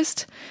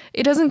forest.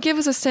 It doesn't give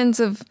us a sense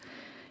of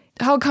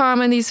how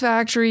common these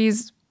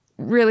factories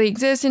really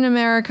exist in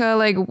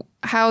America,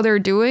 how they're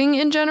doing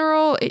in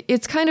general.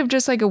 It's kind of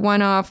just a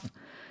one-off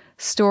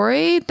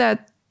story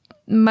that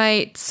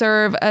might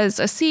serve as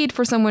a seed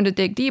for someone to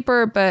dig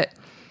deeper, but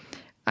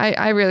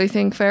I really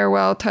think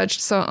Farewell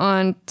touched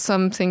on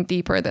something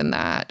deeper than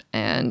that.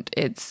 And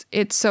it's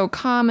so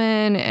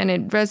common, and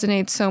it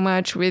resonates so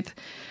much with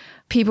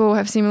people who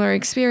have similar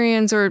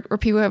experience or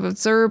people who have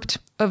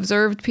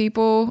observed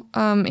people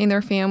in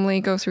their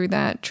family go through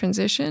that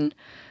transition.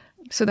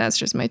 So that's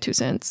just my 2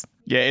 cents.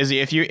 Yeah,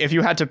 Izzy, if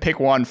you had to pick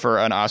one for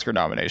an Oscar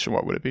nomination,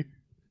 what would it be?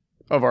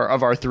 Of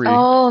our 3.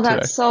 Oh, that's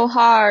today. So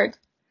hard.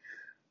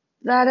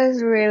 That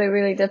is really,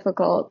 really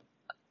difficult.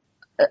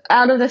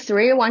 Out of the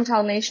 3, One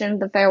Child Nation,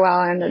 The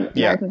Farewell, and The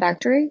American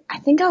Factory, I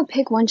think I'll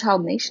pick One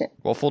Child Nation.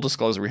 Well, full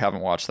disclosure, we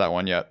haven't watched that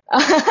one yet.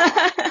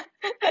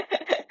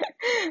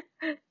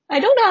 I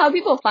don't know how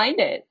people find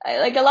it.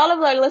 A lot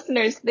of our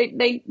listeners,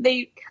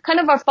 they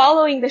kind of are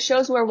following the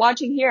shows we're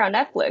watching here on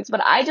Netflix,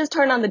 but I just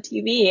turn on the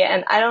TV,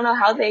 and I don't know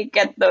how they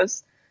get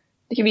those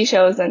TV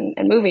shows and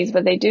movies,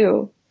 but they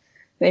do.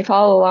 They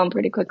follow along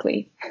pretty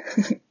quickly.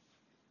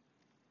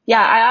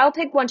 Yeah, I'll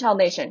pick One Child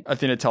Nation.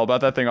 Athena, tell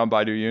about that thing on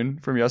Baidu Yun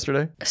from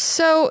yesterday.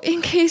 So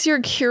in case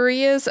you're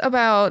curious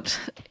about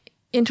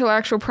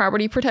intellectual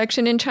property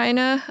protection in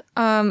China,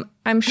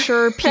 I'm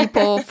sure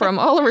people from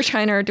all over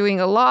China are doing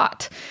a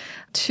lot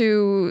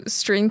to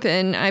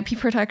strengthen IP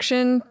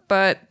protection,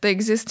 but the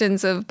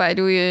existence of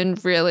Baidu Yun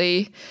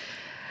really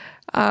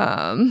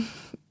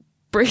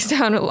breaks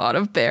down a lot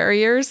of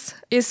barriers,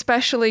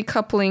 especially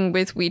coupling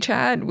with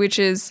WeChat, which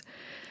is,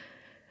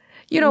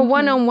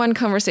 one-on-one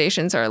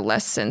conversations are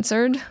less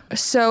censored.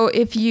 So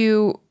if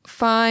you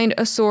find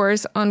a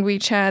source on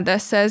WeChat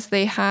that says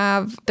they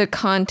have the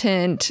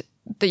content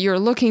that you're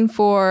looking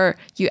for,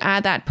 you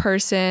add that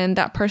person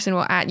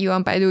will add you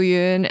on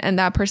Baiduyun, and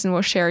that person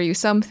will share you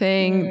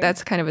something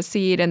that's kind of a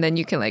seed, and then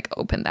you can like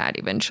open that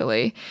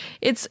eventually.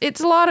 It's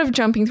a lot of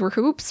jumping through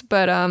hoops,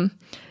 but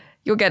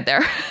you'll get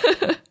there.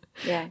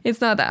 Yeah. It's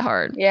not that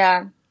hard.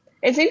 Yeah.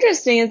 It's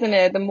interesting, isn't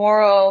it? The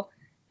moral,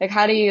 like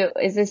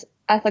is this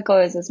ethical,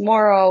 is this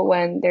moral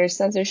when there's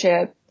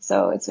censorship?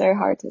 So it's very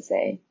hard to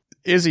say.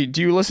 Izzy, do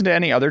you listen to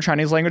any other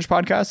Chinese language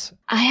podcasts?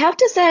 I have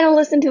to say I don't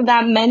listen to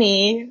that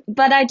many,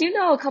 but I do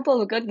know a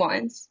couple of good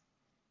ones.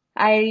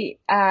 I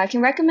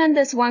can recommend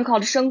this one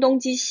called 声东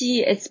击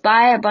西. It's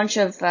by a bunch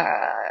of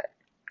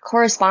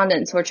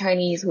correspondents who are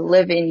Chinese who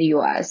live in the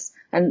US.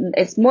 And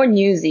it's more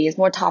newsy, it's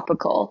more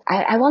topical.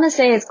 I want to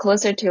say it's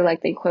closer to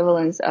like the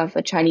equivalence of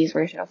a Chinese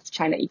version of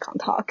China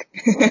Econ Talk.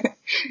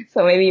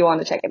 So maybe you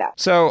want to check it out.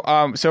 So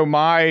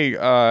my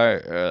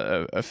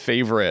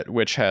favorite,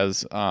 which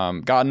has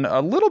gotten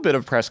a little bit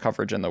of press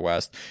coverage in the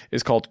West,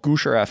 is called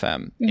Gusher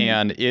FM.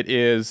 And it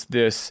is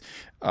this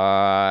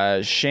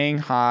Shanghai-based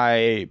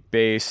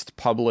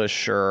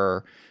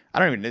publisher.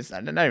 It's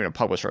not even a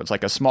publisher. It's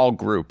like a small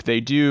group. They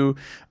do,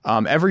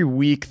 every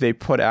week they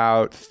put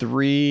out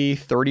 3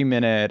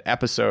 30-minute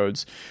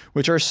episodes,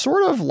 which are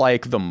sort of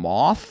like The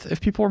Moth, if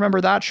people remember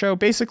that show.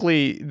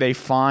 Basically, they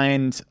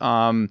find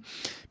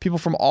people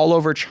from all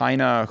over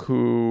China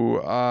who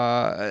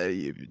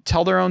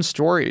tell their own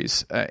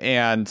stories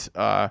and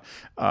their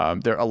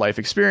a life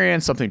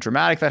experience, something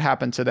dramatic that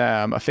happened to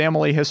them, a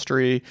family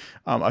history.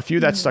 A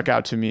few that stuck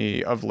out to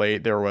me of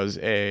late, there was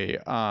a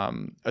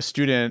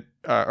student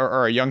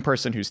or a young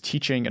person who's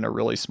teaching in a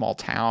really small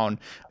town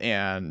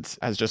and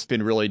has just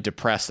been really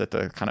depressed at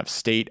the kind of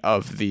state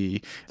of the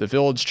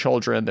village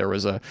children. There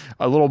was a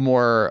little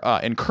more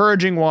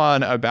encouraging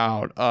one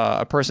about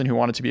a person who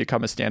wanted to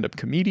become a stand-up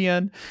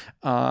comedian.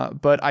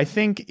 But I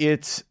think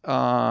it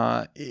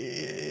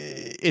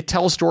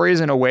tells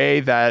stories in a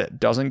way that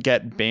doesn't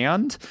get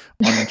banned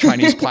on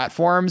Chinese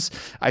platforms.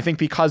 I think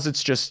because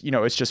it's just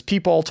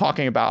people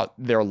talking about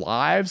their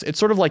lives. It's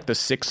sort of like the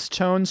Sixth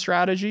Tone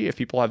strategy, if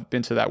people have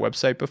been to that website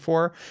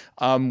before,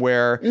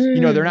 where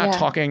they're not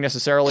talking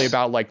necessarily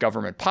about like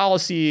government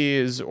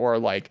policies or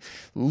like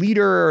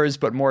leaders,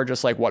 but more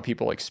just like what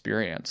people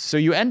experience. So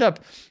you end up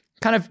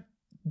kind of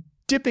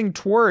dipping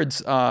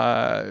towards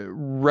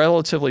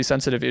relatively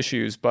sensitive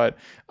issues, but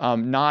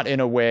not in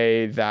a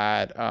way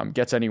that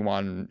gets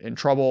anyone in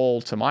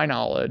trouble, to my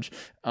knowledge.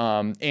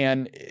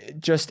 And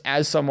just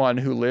as someone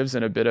who lives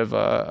in a bit of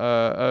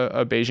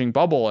a Beijing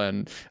bubble,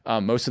 and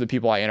most of the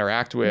people I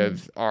interact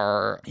with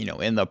are,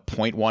 in the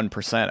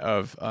 0.1%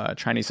 of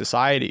Chinese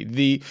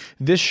society,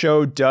 this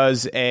show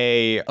does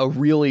a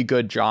really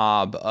good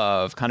job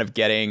of kind of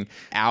getting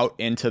out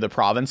into the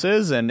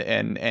provinces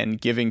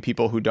and giving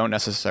people who don't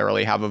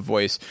necessarily have a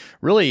voice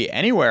really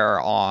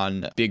anywhere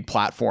on big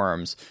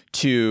platforms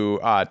to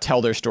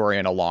tell their story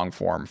in a long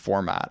form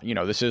format.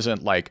 This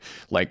isn't like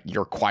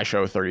your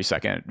Kuaishou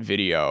 30-second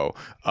video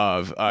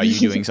of you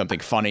doing something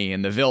funny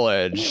in the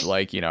village,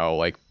 like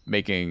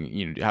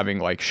making, having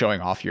like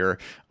showing off your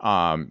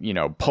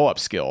pull-up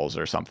skills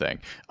or something.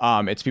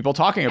 It's people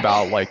talking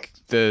about like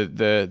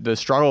the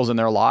struggles in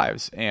their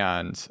lives,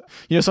 and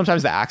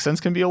sometimes the accents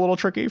can be a little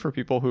tricky for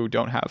people who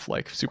don't have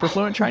like super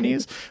fluent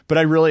Chinese, but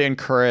I really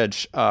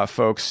encourage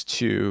folks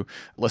to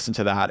listen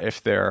to that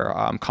if they're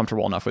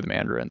comfortable enough with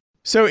Mandarin.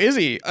 So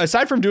Izzy,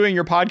 aside from doing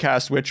your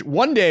podcast, which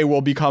one day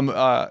will become,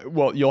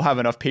 you'll have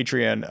enough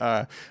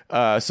Patreon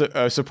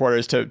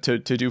supporters to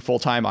do full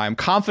time, I'm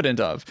confident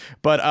of.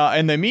 But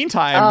in the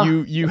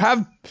meantime, you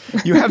have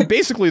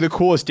basically the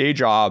coolest day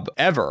job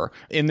ever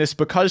in this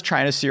Because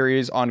China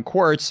series on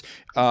Quartz.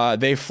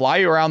 They fly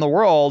you around the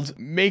world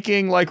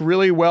making like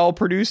really well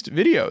produced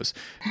videos.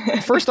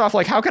 First off,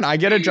 like, how can I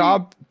get a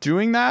job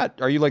doing that?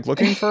 Are you like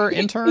looking for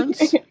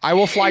interns? I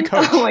will fly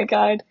coach. Oh my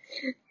God.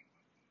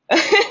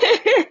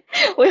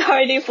 We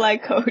already fly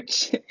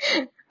coach.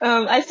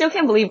 I still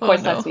can't believe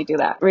Quartz lets me do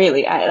that.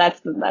 Really,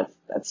 that's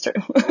true.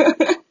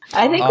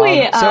 I think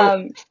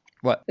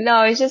what? No,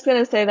 I was just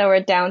gonna say that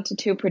we're down to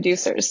 2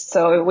 producers,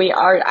 so we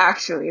are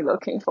actually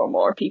looking for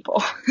more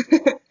people.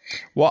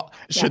 Well,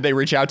 should they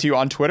reach out to you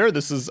on Twitter?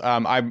 This is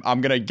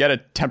I'm gonna get a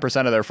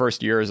 10% of their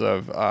first years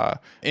of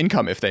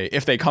income if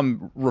they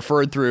come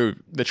referred through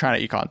the China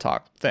Econ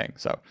Talk thing.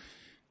 So.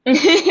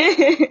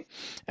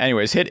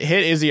 Anyways, hit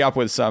Izzy up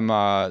with some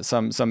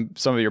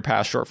of your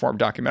past short form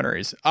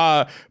documentaries.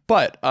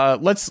 But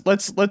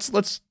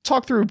let's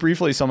talk through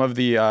briefly some of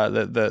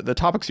the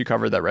topics you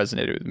covered that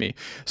resonated with me.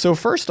 So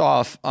first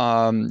off,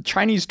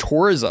 Chinese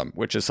tourism,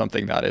 which is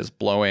something that is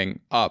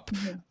blowing up.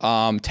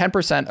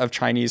 10% of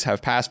Chinese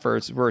have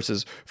passports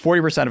versus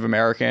 40% of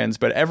Americans,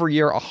 but every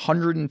year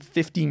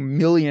 150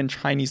 million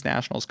Chinese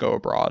nationals go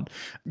abroad.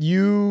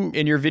 You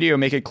in your video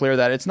make it clear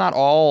that it's not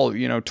all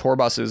tour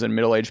buses and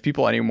middle-aged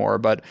people anymore,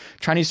 but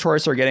Chinese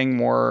tourists are getting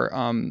more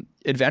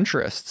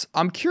adventurists.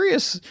 I'm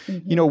curious,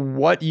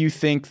 what you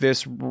think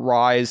this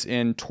rise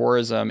in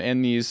tourism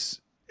and these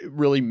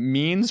really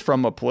means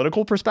from a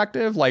political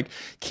perspective. Like,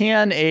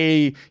 can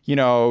a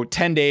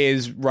 10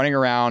 days running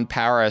around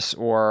Paris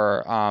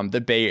or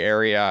the Bay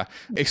Area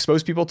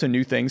expose people to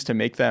new things to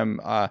make them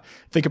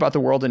think about the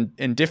world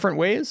in different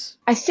ways?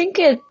 I think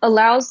it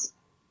allows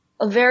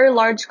a very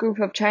large group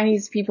of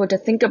Chinese people to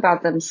think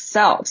about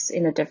themselves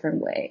in a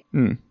different way.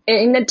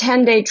 In a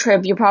 10-day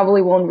trip, you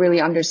probably won't really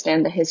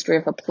understand the history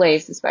of a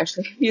place,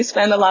 especially if you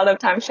spend a lot of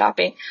time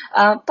shopping.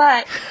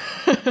 But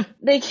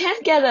they can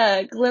get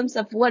a glimpse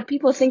of what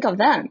people think of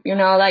them,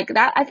 like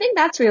that. I think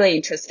that's really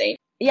interesting.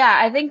 Yeah,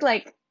 I think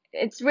like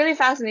it's really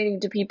fascinating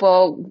to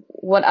people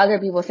what other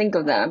people think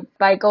of them.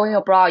 By going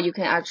abroad, you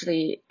can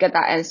actually get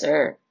that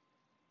answer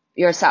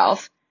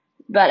yourself.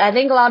 But I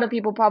think a lot of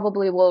people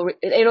probably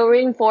it'll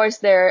reinforce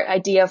their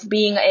idea of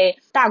being a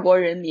大国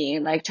人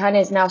民, like China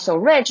is now so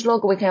rich,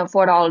 look, we can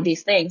afford all of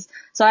these things.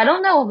 So I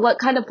don't know what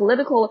kind of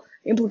political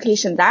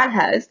implication that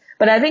has,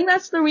 but I think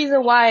that's the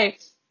reason why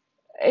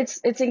it's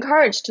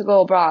encouraged to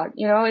go abroad.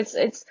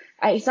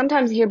 I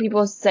sometimes hear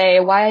people say,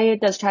 why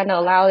does China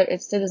allow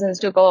its citizens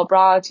to go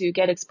abroad to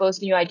get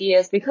exposed to new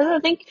ideas? Because I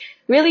think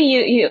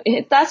really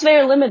that's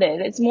very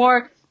limited. It's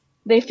more,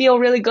 they feel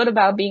really good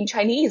about being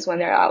Chinese when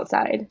they're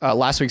outside.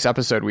 Last week's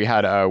episode, we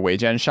had Wei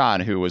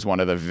Jianshan, who was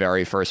one of the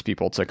very first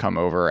people to come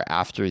over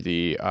after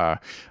the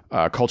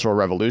Cultural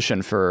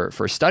Revolution for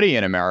study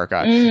in America.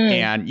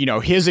 And,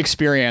 his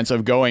experience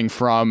of going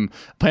from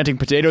planting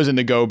potatoes in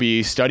the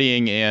Gobi,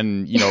 studying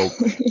in,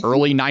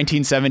 early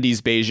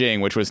 1970s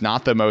Beijing, which was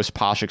not the most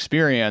posh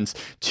experience,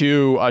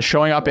 to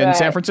showing up in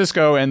San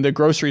Francisco and the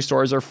grocery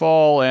stores are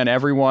full and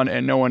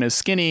no one is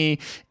skinny.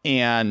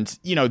 And,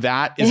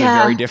 that is a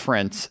very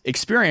different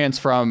experience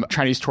from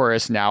Chinese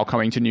tourists now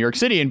coming to New York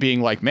City and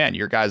being like, man,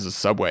 your guys'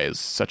 subway is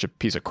such a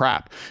piece of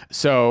crap.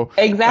 So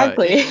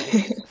exactly.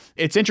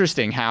 It's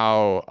interesting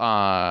how,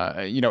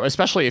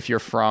 especially if you're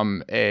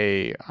from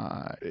in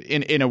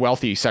a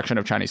wealthy section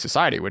of Chinese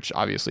society, which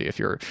obviously if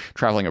you're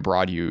traveling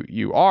abroad,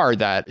 you are,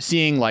 that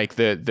seeing like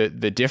the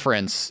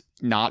difference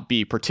not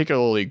be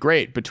particularly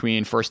great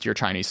between first year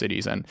Chinese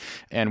cities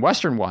and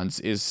Western ones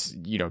is,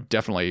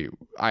 definitely,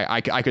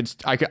 I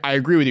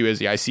agree with you,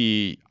 Izzy. I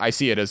see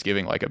it as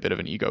giving like a bit of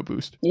an ego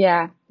boost.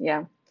 Yeah.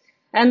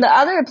 And the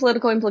other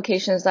political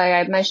implications that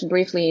I mentioned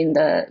briefly in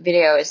the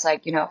video is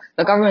like, the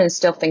government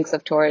still thinks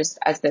of tourists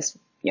as this,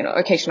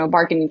 occasional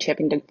bargaining chip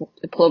in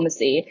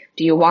diplomacy.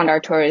 Do you want our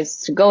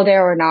tourists to go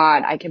there or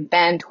not? I can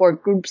ban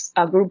group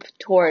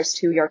tours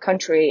to your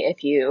country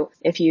if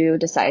you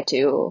decide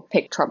to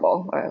pick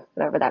trouble, or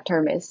whatever that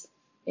term is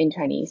in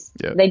Chinese.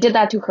 Yeah. They did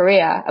that to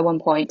Korea at one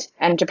point,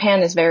 and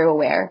Japan is very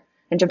aware.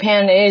 And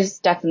Japan is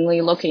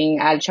definitely looking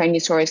at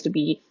Chinese tourists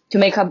to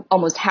make up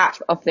almost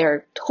half of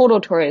their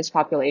total tourist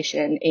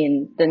population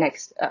in the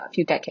next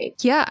few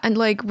decades. Yeah, and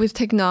like with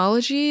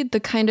technology, the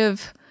kind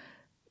of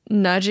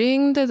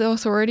nudging that the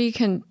authority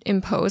can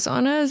impose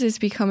on us is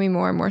becoming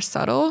more and more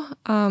subtle.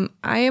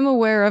 I am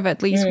aware of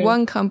at least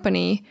one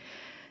company.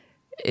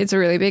 It's a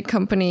really big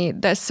company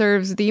that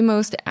serves the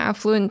most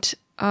affluent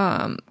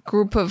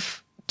group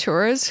of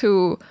tourists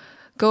who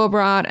go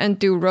abroad and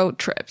do road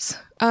trips.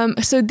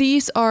 So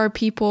these are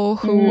people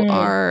who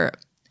are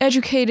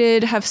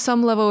educated, have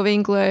some level of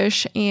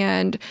English,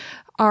 and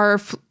are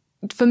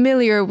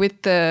familiar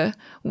with the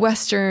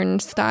Western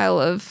style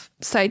of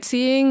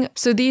sightseeing.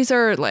 So these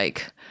are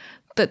like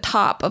the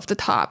top of the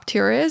top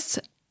tourists.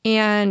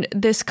 And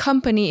this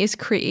company is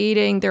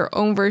creating their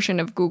own version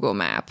of Google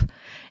Map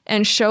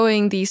and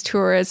showing these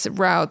tourists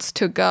routes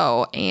to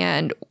go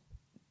and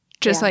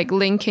just like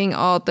linking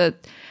all the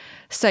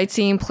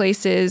sightseeing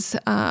places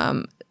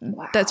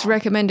that's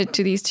recommended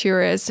to these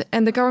tourists.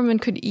 And the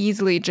government could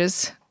easily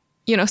just,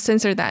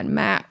 censor that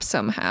map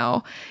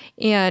somehow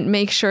and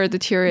make sure the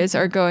tourists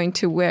are going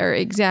to where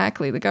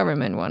exactly the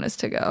government wants us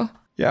to go.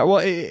 Yeah, well,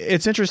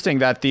 it's interesting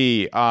that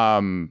the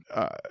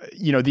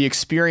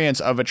experience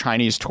of a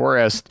Chinese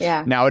tourist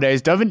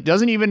nowadays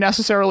doesn't even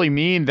necessarily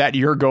mean that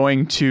you're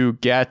going to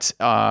get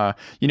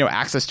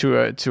access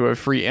to a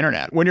free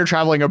internet. When you're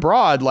traveling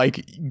abroad,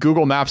 like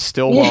Google Maps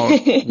still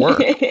won't work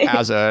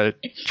as a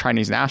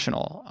Chinese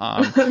national.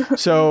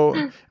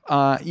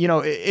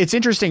 It's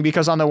interesting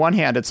because on the one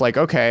hand, it's like,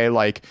 okay,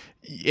 like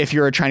if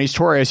you're a Chinese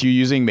tourist, you're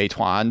using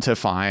Meituan to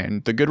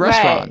find the good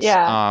restaurants.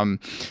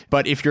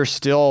 But if you're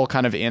still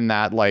kind of in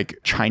that like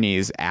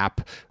Chinese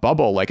app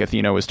bubble, like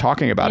Athena was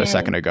talking about a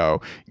second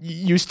ago,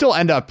 you still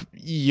end up,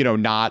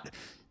 not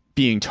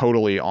being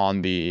totally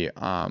on the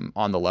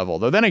level.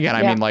 Though then again,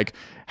 I mean, like,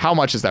 how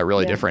much is that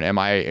really different? Am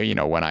I,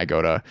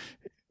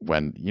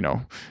 when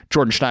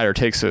Jordan Schneider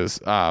takes his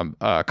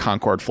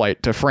Concorde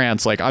flight to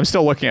France, like I'm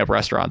still looking up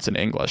restaurants in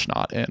English,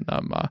 not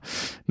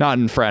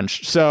in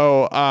French.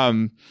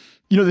 So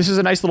this is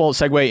a nice little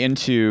segue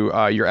into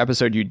your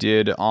episode you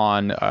did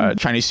on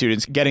Chinese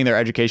students getting their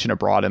education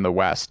abroad in the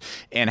West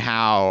and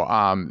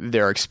how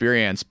their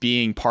experience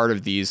being part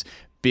of these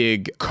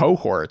big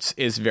cohorts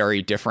is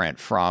very different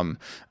from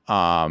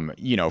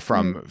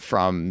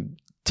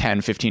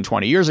 10, 15,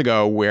 20 years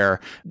ago, where,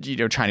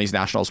 Chinese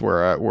nationals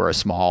were a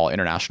small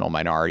international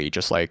minority,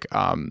 just like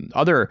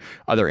other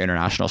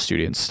international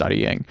students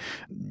studying.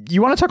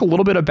 You want to talk a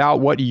little bit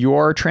about what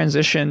your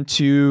transition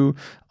to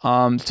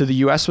the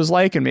U.S. was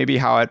like, and maybe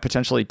how it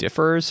potentially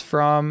differs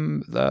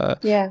from the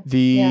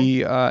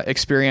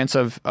experience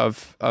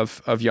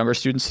of younger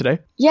students today?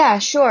 Yeah,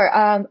 sure.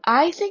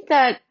 I think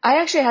that I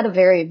actually had a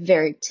very,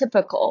 very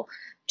typical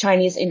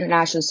Chinese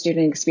international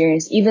student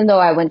experience. Even though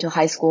I went to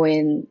high school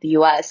in the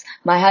US,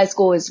 my high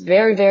school was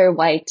very, very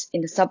white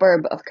in the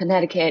suburb of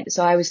Connecticut.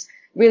 So I was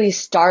really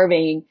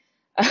starving.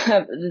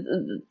 I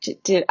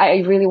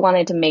really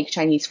wanted to make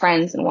Chinese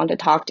friends and want to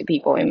talk to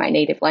people in my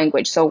native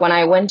language. So when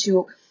I went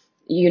to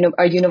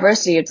a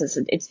university,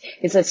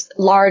 it's a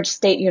large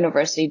state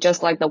university,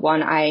 just like the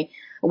one I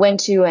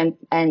went to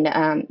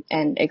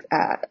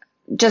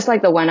just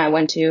like the one I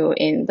went to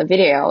in the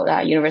video,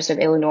 University of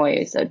Illinois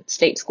is a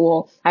state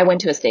school. I went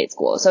to a state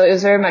school. So it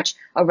was very much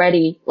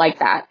already like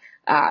that.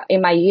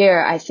 In my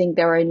year, I think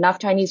there were enough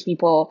Chinese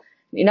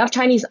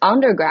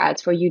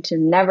undergrads for you to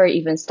never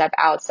even step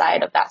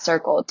outside of that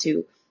circle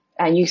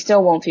and you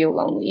still won't feel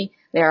lonely.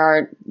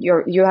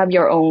 You have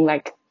your own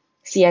like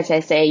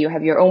CSSA, you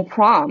have your own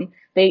prom.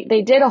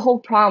 They did a whole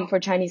prom for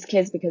Chinese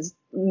kids because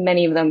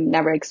many of them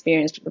never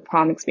experienced the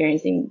prom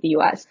experience in the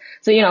US.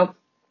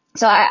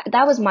 So,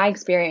 that was my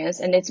experience,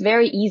 and it's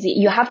very easy.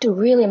 You have to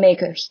really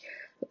make an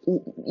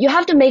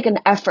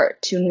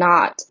effort to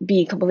not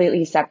be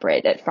completely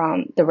separated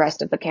from the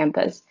rest of the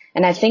campus.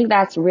 And I think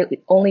that's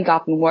really only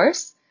gotten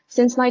worse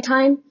since my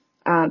time,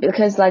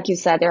 because like you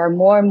said, there are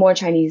more and more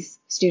Chinese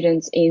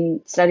students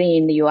studying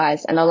in the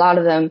US, and a lot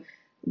of them,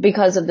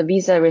 because of the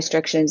visa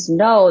restrictions,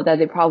 know that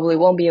they probably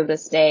won't be able to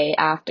stay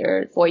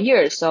after 4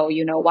 years. So,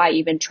 why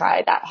even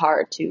try that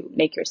hard to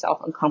make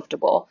yourself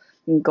uncomfortable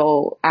and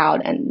go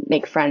out and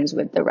make friends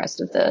with the rest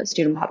of the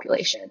student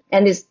population?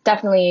 And it's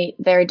definitely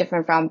very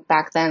different from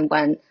back then,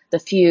 when the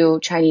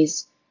few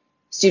Chinese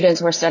students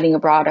who are studying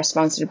abroad are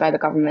sponsored by the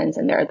government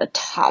and they're the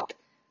top,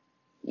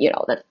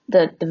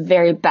 the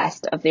very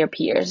best of their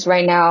peers.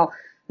 Right now,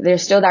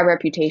 there's still that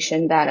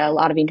reputation that a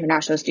lot of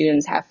international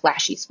students have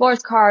flashy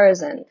sports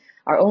cars and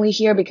are only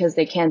here because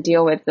they can't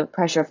deal with the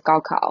pressure of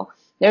Gaokao.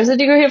 There's a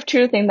degree of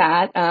truth in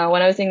that.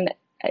 When I was in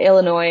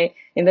Illinois,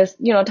 in this,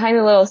 tiny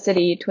little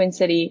city, twin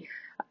city,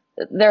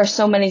 there are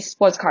so many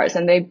sports cars,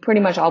 and they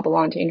pretty much all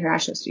belong to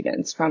international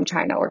students from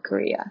China or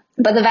Korea.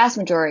 But the vast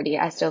majority,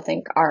 I still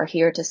think, are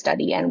here to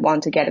study and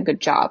want to get a good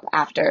job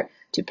after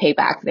to pay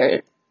back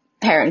their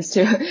parents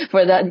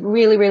for that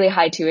really, really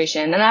high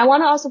tuition. And I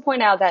want to also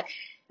point out that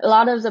a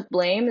lot of the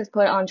blame is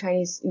put on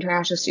Chinese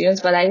international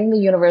students, but I think the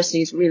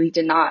universities really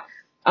did not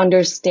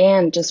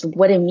understand just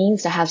what it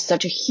means to have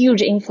such a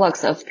huge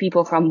influx of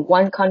people from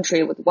one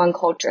country with one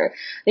culture.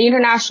 The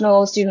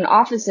international student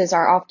offices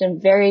are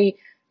often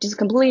just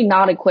completely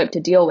not equipped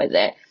to deal with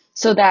it.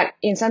 So that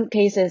in some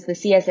cases, the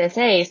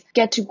CSSAs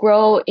get to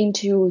grow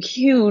into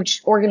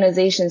huge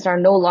organizations that are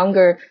no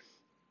longer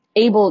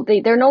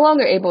they're no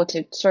longer able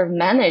to sort of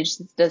manage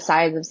the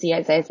size of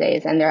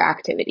CSSAs and their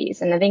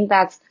activities. And I think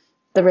that's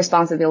the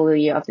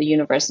responsibility of the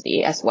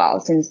university as well,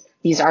 since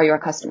these are your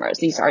customers.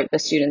 These are the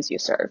students you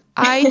serve.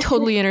 I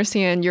totally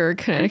understand your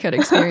Connecticut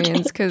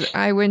experience because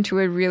I went to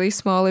a really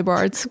small liberal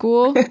arts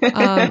school.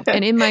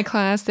 And in my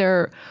class, there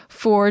are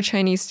 4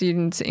 Chinese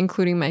students,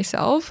 including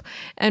myself.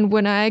 And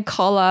when I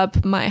call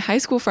up my high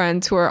school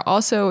friends who are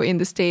also in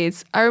the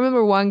States, I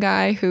remember one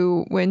guy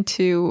who went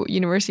to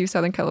University of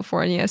Southern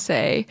California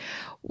say,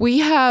 we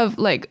have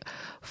like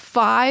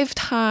 5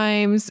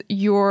 times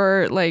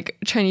your like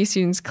Chinese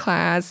students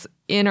class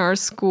in our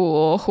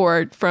school who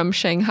are from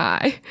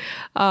Shanghai.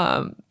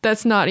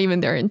 That's not even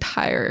their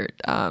entire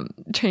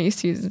Chinese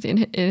students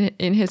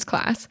in his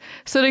class.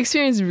 So the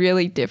experience is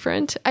really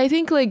different. I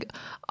think like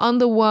on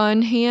the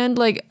one hand,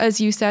 like as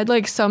you said,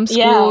 like some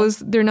schools,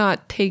 they're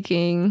not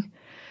taking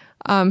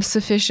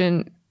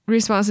sufficient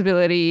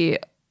responsibility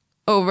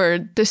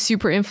over the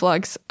super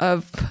influx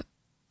of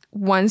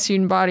one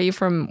student body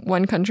from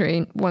one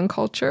country, one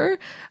culture.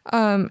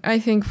 I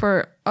think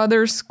for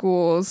other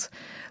schools,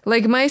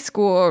 like my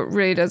school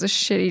really does a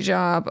shitty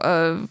job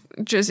of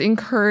just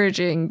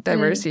encouraging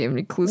diversity and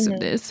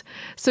inclusiveness.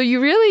 Mm-hmm. So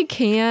you really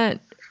can't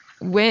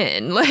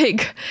win.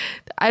 Like,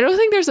 I don't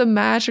think there's a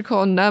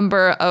magical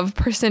number of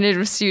percentage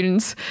of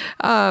students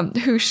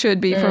who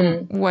should be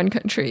from one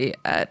country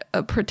at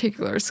a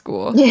particular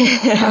school.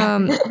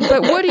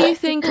 But what do you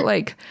think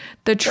like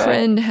the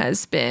trend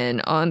has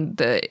been on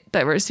the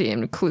diversity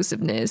and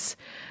inclusiveness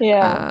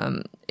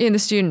in the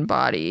student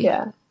body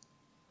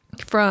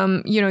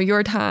from,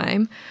 your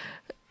time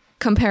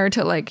compared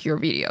to like your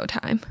video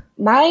time?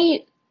 My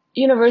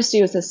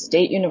university was a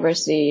state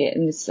university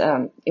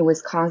in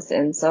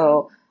Wisconsin,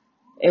 so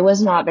it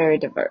was not very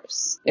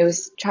diverse. It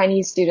was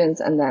Chinese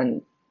students and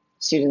then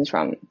students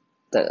from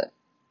the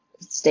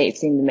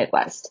states in the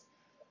Midwest.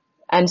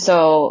 And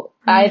so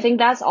I think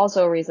that's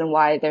also a reason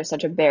why there's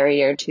such a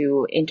barrier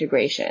to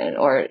integration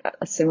or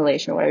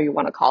assimilation, whatever you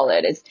want to call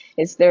it.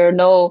 Is there are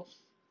no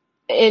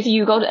if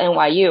you go to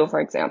NYU, for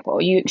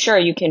example, you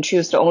can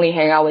choose to only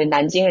hang out with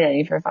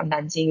Nanjingren if you're from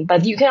Nanjing,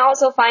 but you can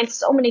also find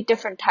so many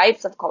different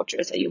types of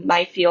cultures that you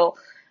might feel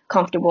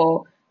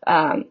comfortable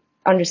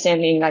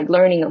understanding, like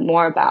learning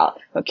more about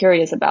or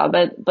curious about.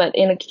 But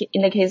in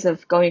the case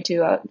of going to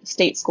a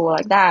state school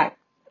like that,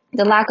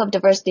 the lack of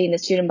diversity in the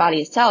student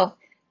body itself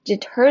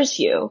deters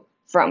you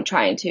from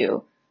trying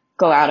to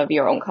go out of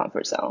your own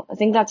comfort zone. I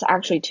think that's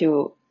actually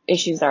two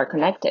issues that are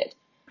connected.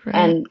 Right.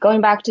 And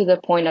going back to the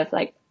point of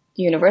like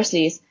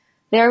universities,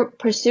 they're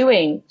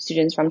pursuing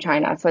students from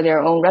China for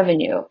their own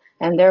revenue.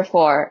 And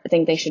therefore, I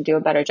think they should do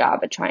a better job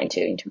at trying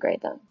to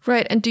integrate them.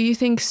 Right. And do you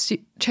think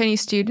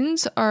Chinese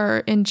students are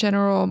in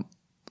general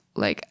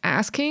like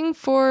asking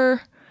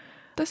for,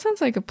 that sounds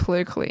like a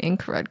politically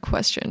incorrect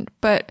question,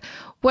 but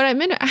what I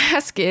meant to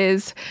ask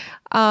is,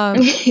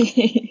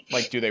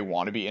 like, do they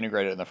want to be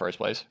integrated in the first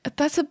place?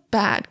 That's a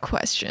bad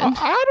question.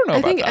 I don't know.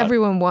 I think that.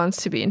 Everyone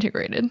wants to be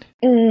integrated.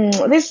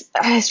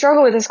 I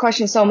struggle with this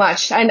question so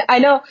much. And I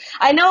know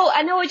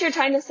what you're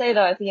trying to say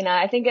though, Athena.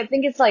 I think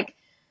it's like,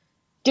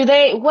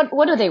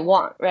 what do they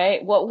want,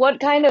 right? What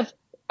kind of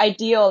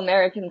ideal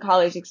American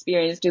college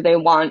experience do they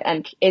want?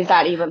 And is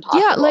that even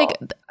possible? Yeah, like,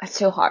 it's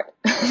so hard.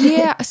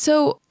 Yeah.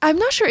 So I'm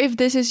not sure if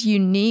this is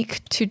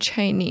unique to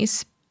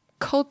Chinese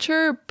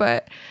culture,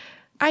 but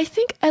I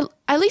think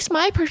at least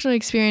my personal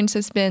experience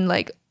has been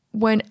like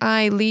when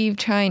I leave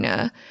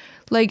China,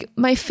 like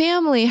my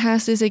family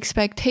has this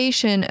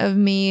expectation of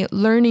me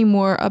learning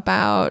more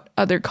about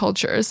other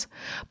cultures,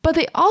 but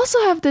they also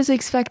have this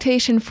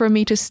expectation for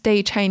me to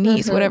stay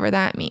Chinese, whatever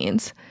that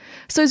means.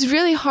 So it's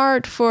really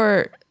hard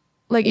for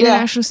like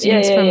international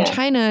students from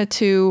China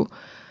to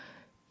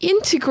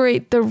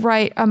integrate the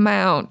right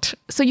amount.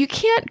 So you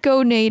can't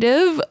go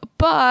native,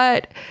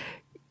 but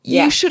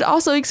you should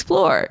also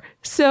explore.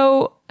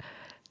 So,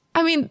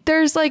 I mean,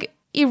 there's like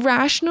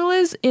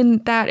irrationalism in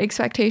that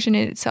expectation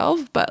in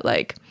itself, but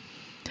like,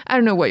 I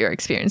don't know what your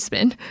experience has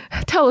been.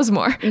 Tell us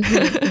more.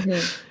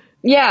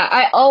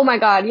 Yeah, oh my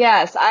God,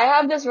 yes. I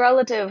have this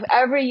relative,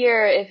 every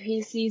year if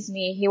he sees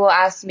me, he will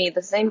ask me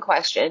the same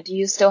question. Do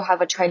you still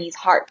have a Chinese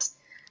heart?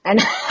 And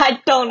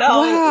I don't know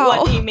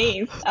what he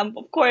means. Of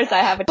course I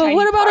have a Chinese heart. But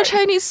what about a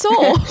Chinese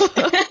soul?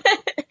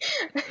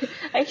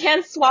 I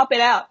can't swap it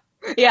out.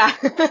 Yeah.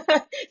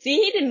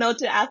 See, he didn't know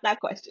to ask that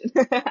question.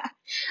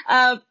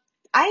 I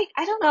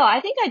don't know. I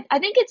think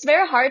it's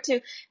very hard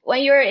to,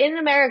 when you're in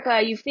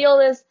America,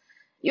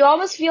 you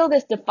almost feel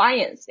this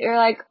defiance. You're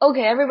like,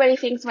 okay, everybody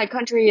thinks my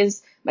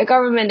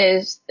government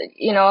is,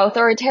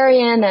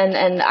 authoritarian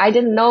and I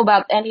didn't know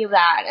about any of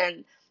that.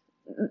 And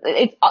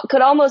it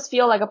could almost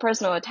feel like a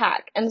personal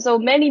attack. And so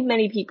many,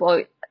 many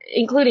people,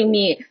 including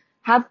me,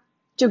 have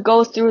to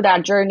go through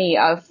that journey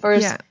of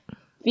first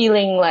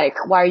feeling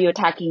like, why are you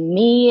attacking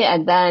me?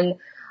 And then,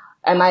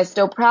 am I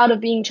still proud of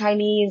being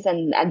Chinese?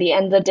 And at the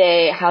end of the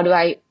day, how do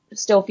I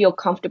still feel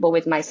comfortable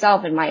with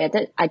myself and my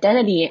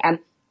identity? And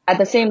at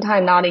the same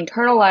time, not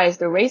internalize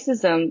the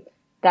racism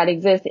that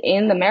exists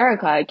in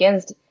America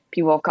against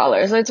people of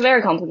color. So it's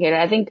very complicated.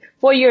 I think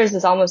 4 years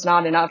is almost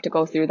not enough to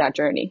go through that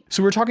journey.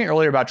 So we were talking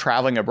earlier about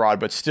traveling abroad,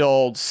 but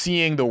still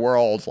seeing the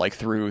world like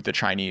through the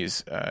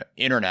Chinese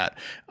internet.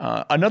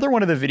 Another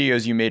one of the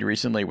videos you made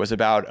recently was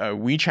about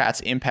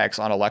WeChat's impacts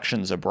on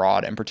elections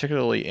abroad, and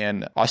particularly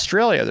in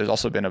Australia. There's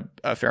also been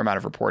a fair amount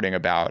of reporting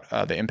about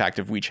the impact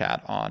of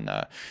WeChat on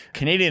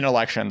Canadian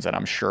elections, and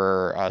I'm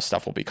sure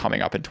stuff will be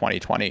coming up in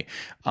 2020.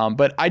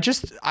 But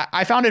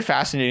I found it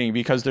fascinating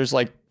because there's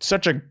like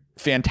such a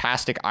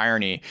fantastic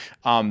irony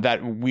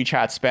that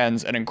WeChat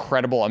spends an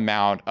incredible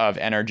amount of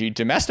energy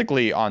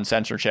domestically on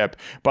censorship,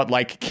 but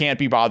like can't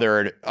be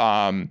bothered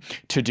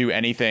to do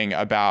anything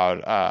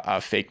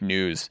about fake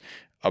news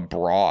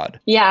abroad.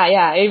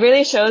 Yeah. It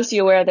really shows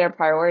you where their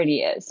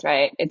priority is,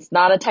 right? It's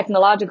not a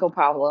technological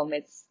problem.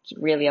 It's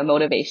really a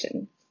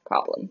motivation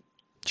problem.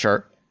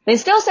 Sure. They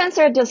still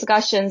censor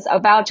discussions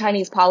about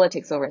Chinese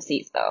politics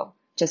overseas, though,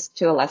 just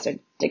to a lesser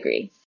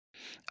degree.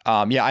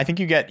 I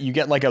think you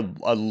get like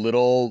a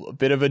little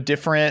bit of a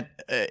different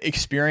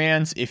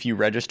experience if you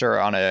register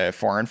on a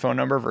foreign phone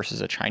number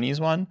versus a Chinese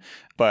one.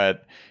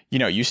 But,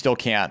 you still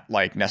can't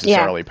like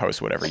necessarily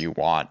post whatever you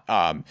want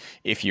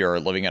if you're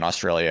living in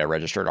Australia,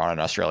 registered on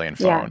an Australian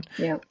phone.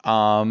 Yeah.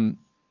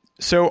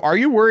 So are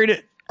you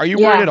worried? Are you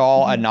worried at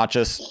all, and not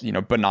just,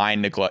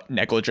 benign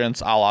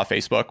negligence a la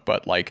Facebook,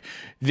 but like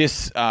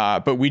this,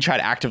 but WeChat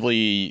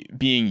actively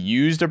being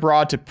used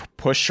abroad to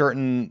push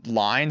certain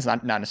lines,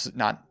 not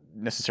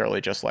necessarily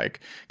just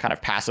like kind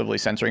of passively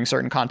censoring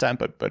certain content,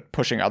 but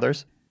pushing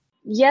others?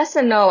 Yes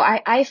and no.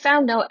 I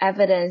found no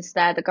evidence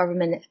that the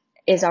government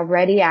is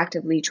already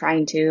actively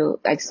trying to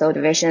like sow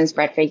division,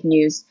 spread fake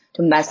news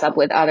to mess up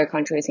with other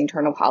countries'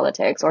 internal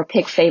politics or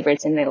pick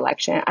favorites in the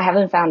election. I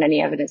haven't found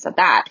any evidence of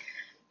that.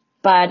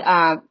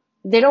 But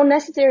they don't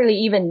necessarily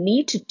even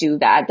need to do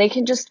that. They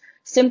can just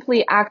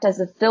simply act as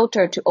a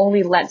filter to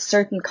only let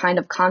certain kind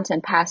of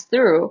content pass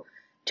through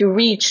to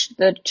reach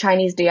the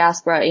Chinese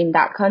diaspora in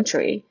that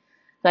country.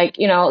 Like,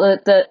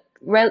 the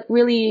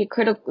really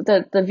critical,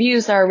 the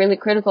views that are really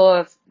critical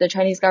of the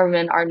Chinese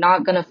government are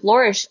not going to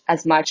flourish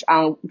as much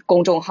on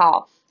公众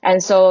号.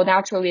 And so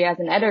naturally, as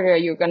an editor,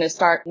 you're going to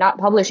start not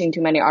publishing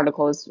too many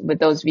articles with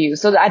those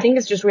views. So I think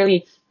it's just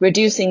really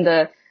reducing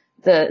the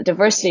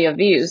diversity of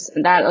views,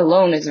 and that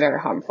alone is very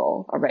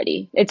harmful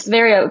already. It's a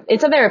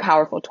very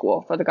powerful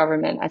tool for the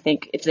government, I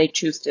think, if they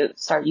choose to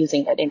start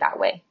using it in that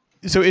way.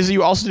 So, Izzy,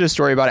 you also did a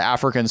story about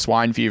African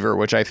swine fever,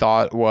 which I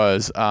thought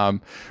was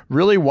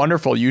really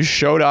wonderful. You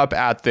showed up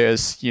at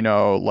this,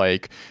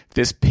 like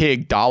this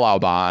pig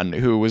Dalaban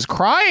who was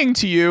crying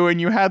to you, and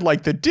you had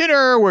like the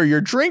dinner where you're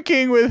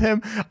drinking with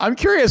him. I'm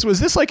curious, was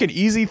this like an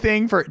easy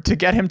thing to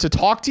get him to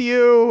talk to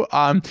you?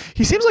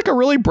 He seems like a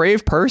really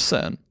brave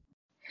person.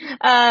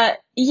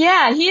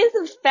 Yeah, he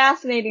is a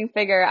fascinating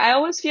figure. I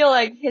always feel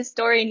like his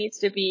story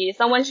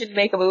someone should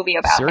make a movie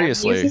about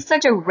Seriously. him. He's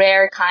such a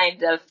rare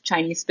kind of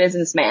Chinese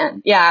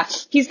businessman. Yeah,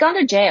 he's gone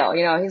to jail,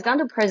 he's gone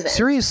to prison.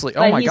 Seriously?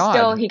 But Oh my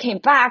God. he came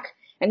back,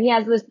 and he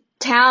has this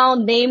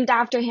town named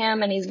after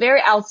him, and he's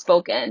very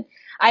outspoken.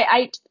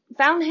 I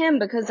found him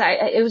because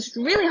it was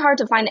really hard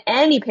to find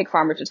any pig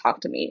farmer to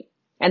talk to me.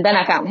 And then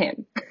I found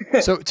him.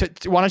 So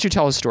why don't you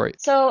tell his story?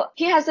 So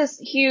he has this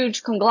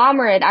huge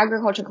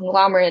agriculture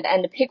conglomerate,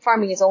 and the pig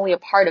farming is only a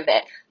part of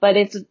it. But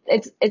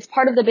it's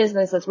part of the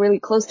business that's really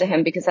close to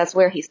him because that's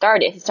where he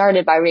started. He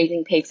started by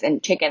raising pigs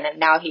and chicken, and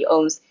now he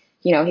owns,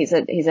 he's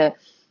a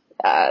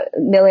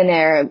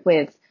millionaire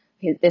with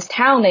this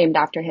town named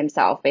after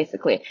himself,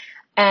 basically.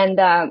 And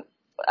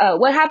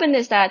what happened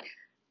is that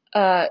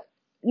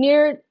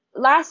near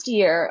last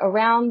year,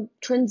 around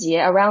春节,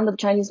 around the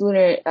Chinese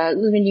Lunar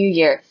New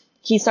Year,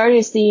 he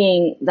started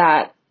seeing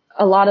that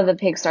a lot of the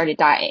pigs started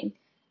dying.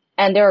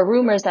 And there are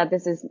rumors that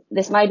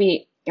this might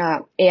be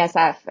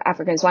ASF,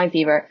 African swine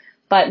fever,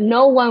 but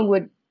no one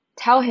would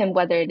tell him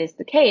whether it is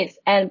the case.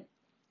 And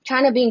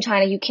China being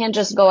China, you can't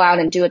just go out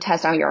and do a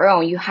test on your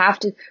own. You have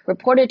to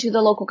report it to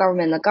the local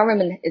government. The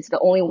government is the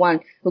only one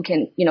who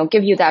can,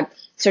 give you that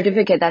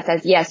certificate that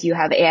says, yes, you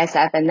have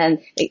ASF, and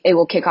then it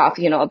will kick off,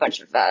 a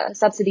bunch of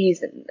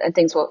subsidies and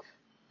things will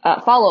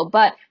follow,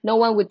 but no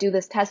one would do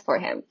this test for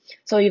him.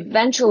 So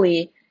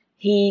eventually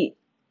he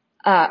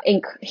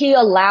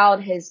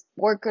allowed his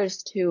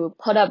workers to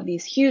put up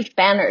these huge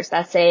banners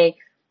that say,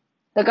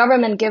 the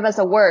government give us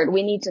a word.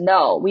 We need to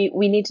know. We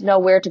need to know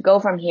where to go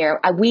from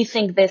here. We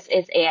think this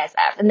is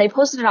ASF. And they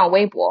posted it on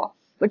Weibo,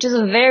 which is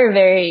a very,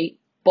 very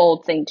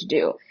bold thing to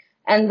do.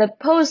 And the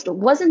post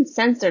wasn't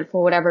censored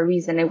for whatever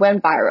reason. It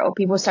went viral.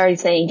 People started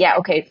saying, yeah,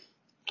 okay,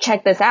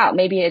 check this out.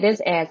 Maybe it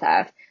is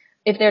ASF.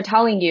 If they're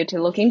telling you to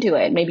look into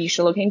it, maybe you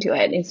should look into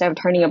it instead of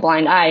turning a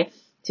blind eye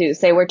to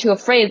say we're too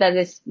afraid that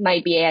this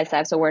might be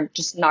ASF, so we're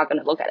just not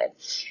going to look at it.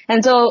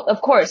 And so, of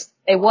course,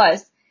 it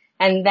was.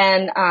 And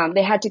then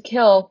they had to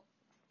kill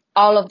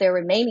all of their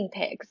remaining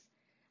pigs.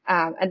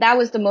 And that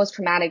was the most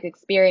traumatic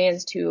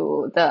experience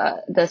to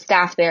the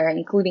staff there,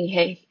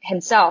 including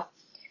himself.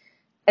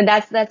 And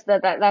that's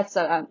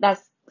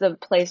the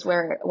place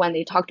where when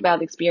they talked about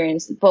the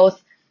experience,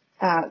 both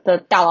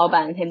the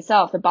Dalaoban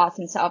himself, the boss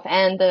himself,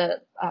 and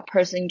the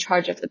person in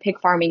charge of the pig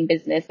farming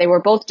business, they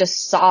were both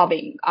just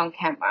sobbing on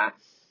camera.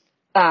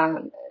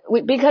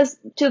 Because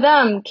to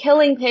them,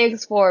 killing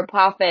pigs for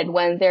profit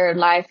when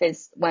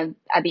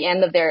at the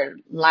end of their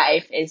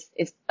life is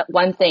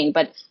one thing,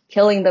 but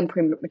killing them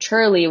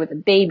prematurely with the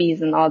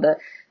babies and all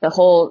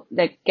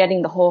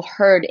getting the whole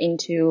herd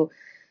into,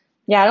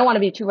 I don't want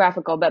to be too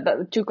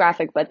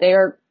graphic, but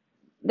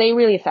they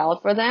really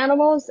felt for the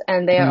animals,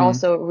 and they are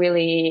also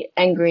really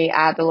angry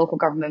at the local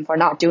government for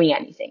not doing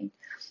anything.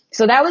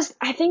 So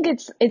I think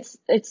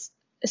it's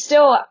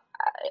still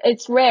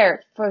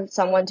rare for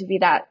someone to be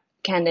that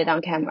candid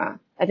on camera.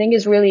 I think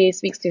it really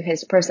speaks to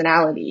his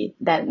personality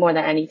that more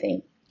than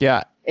anything.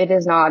 Yeah. It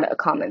is not a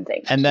common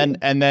thing. And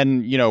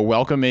then,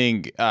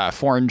 welcoming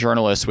foreign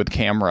journalists with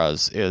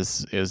cameras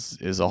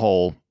is a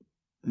whole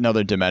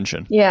another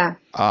dimension. Yeah.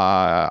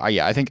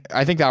 I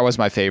think that was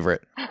my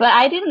favorite. But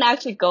I didn't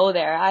actually go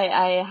there.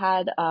 I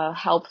had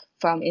help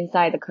from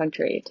inside the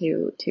country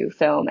to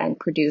film and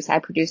produce. I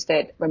produced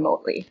it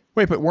remotely.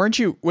 Wait, but weren't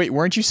you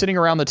sitting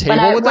around the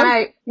table with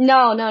them?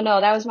 No,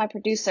 that was my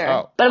producer.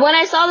 Oh. But when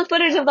I saw the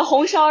footage of the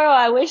Hongshaoro,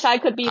 I wish I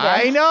could be there.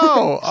 I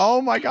know.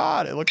 Oh my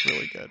God, it looked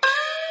really good.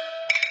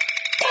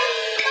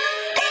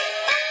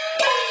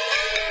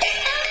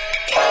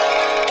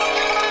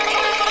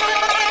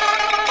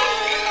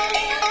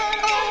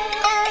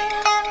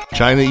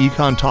 China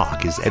Econ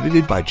Talk is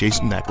edited by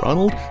Jason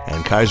McRonald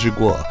and Kaiser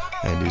Guo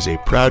and is a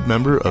proud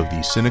member of the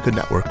Sinica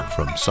Network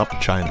from SUP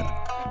China.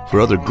 For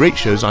other great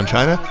shows on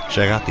China,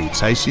 check out the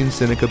Caixin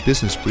Sinica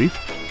Business Brief,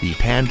 the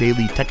Pan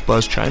Daily Tech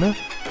Buzz China,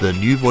 the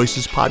New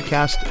Voices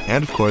Podcast,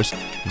 and of course,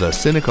 the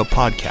Sinica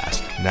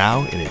Podcast,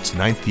 now in its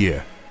 9th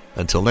year.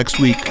 Until next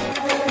week.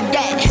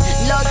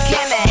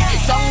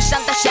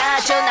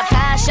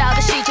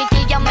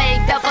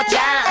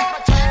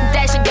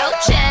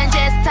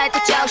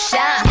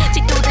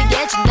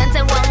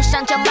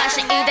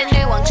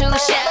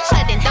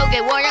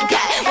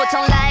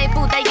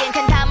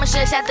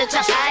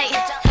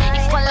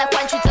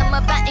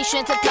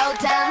 选择头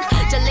疼，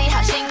整理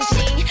好心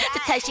情，再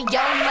踩下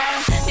油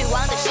门。女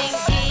王的心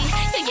意，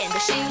耀眼的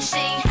星星，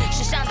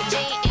时尚的精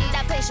英，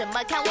搭配什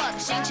么看我的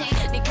心情。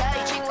你可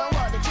以亲吻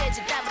我的戒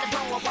指，但不能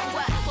碰我皇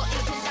冠。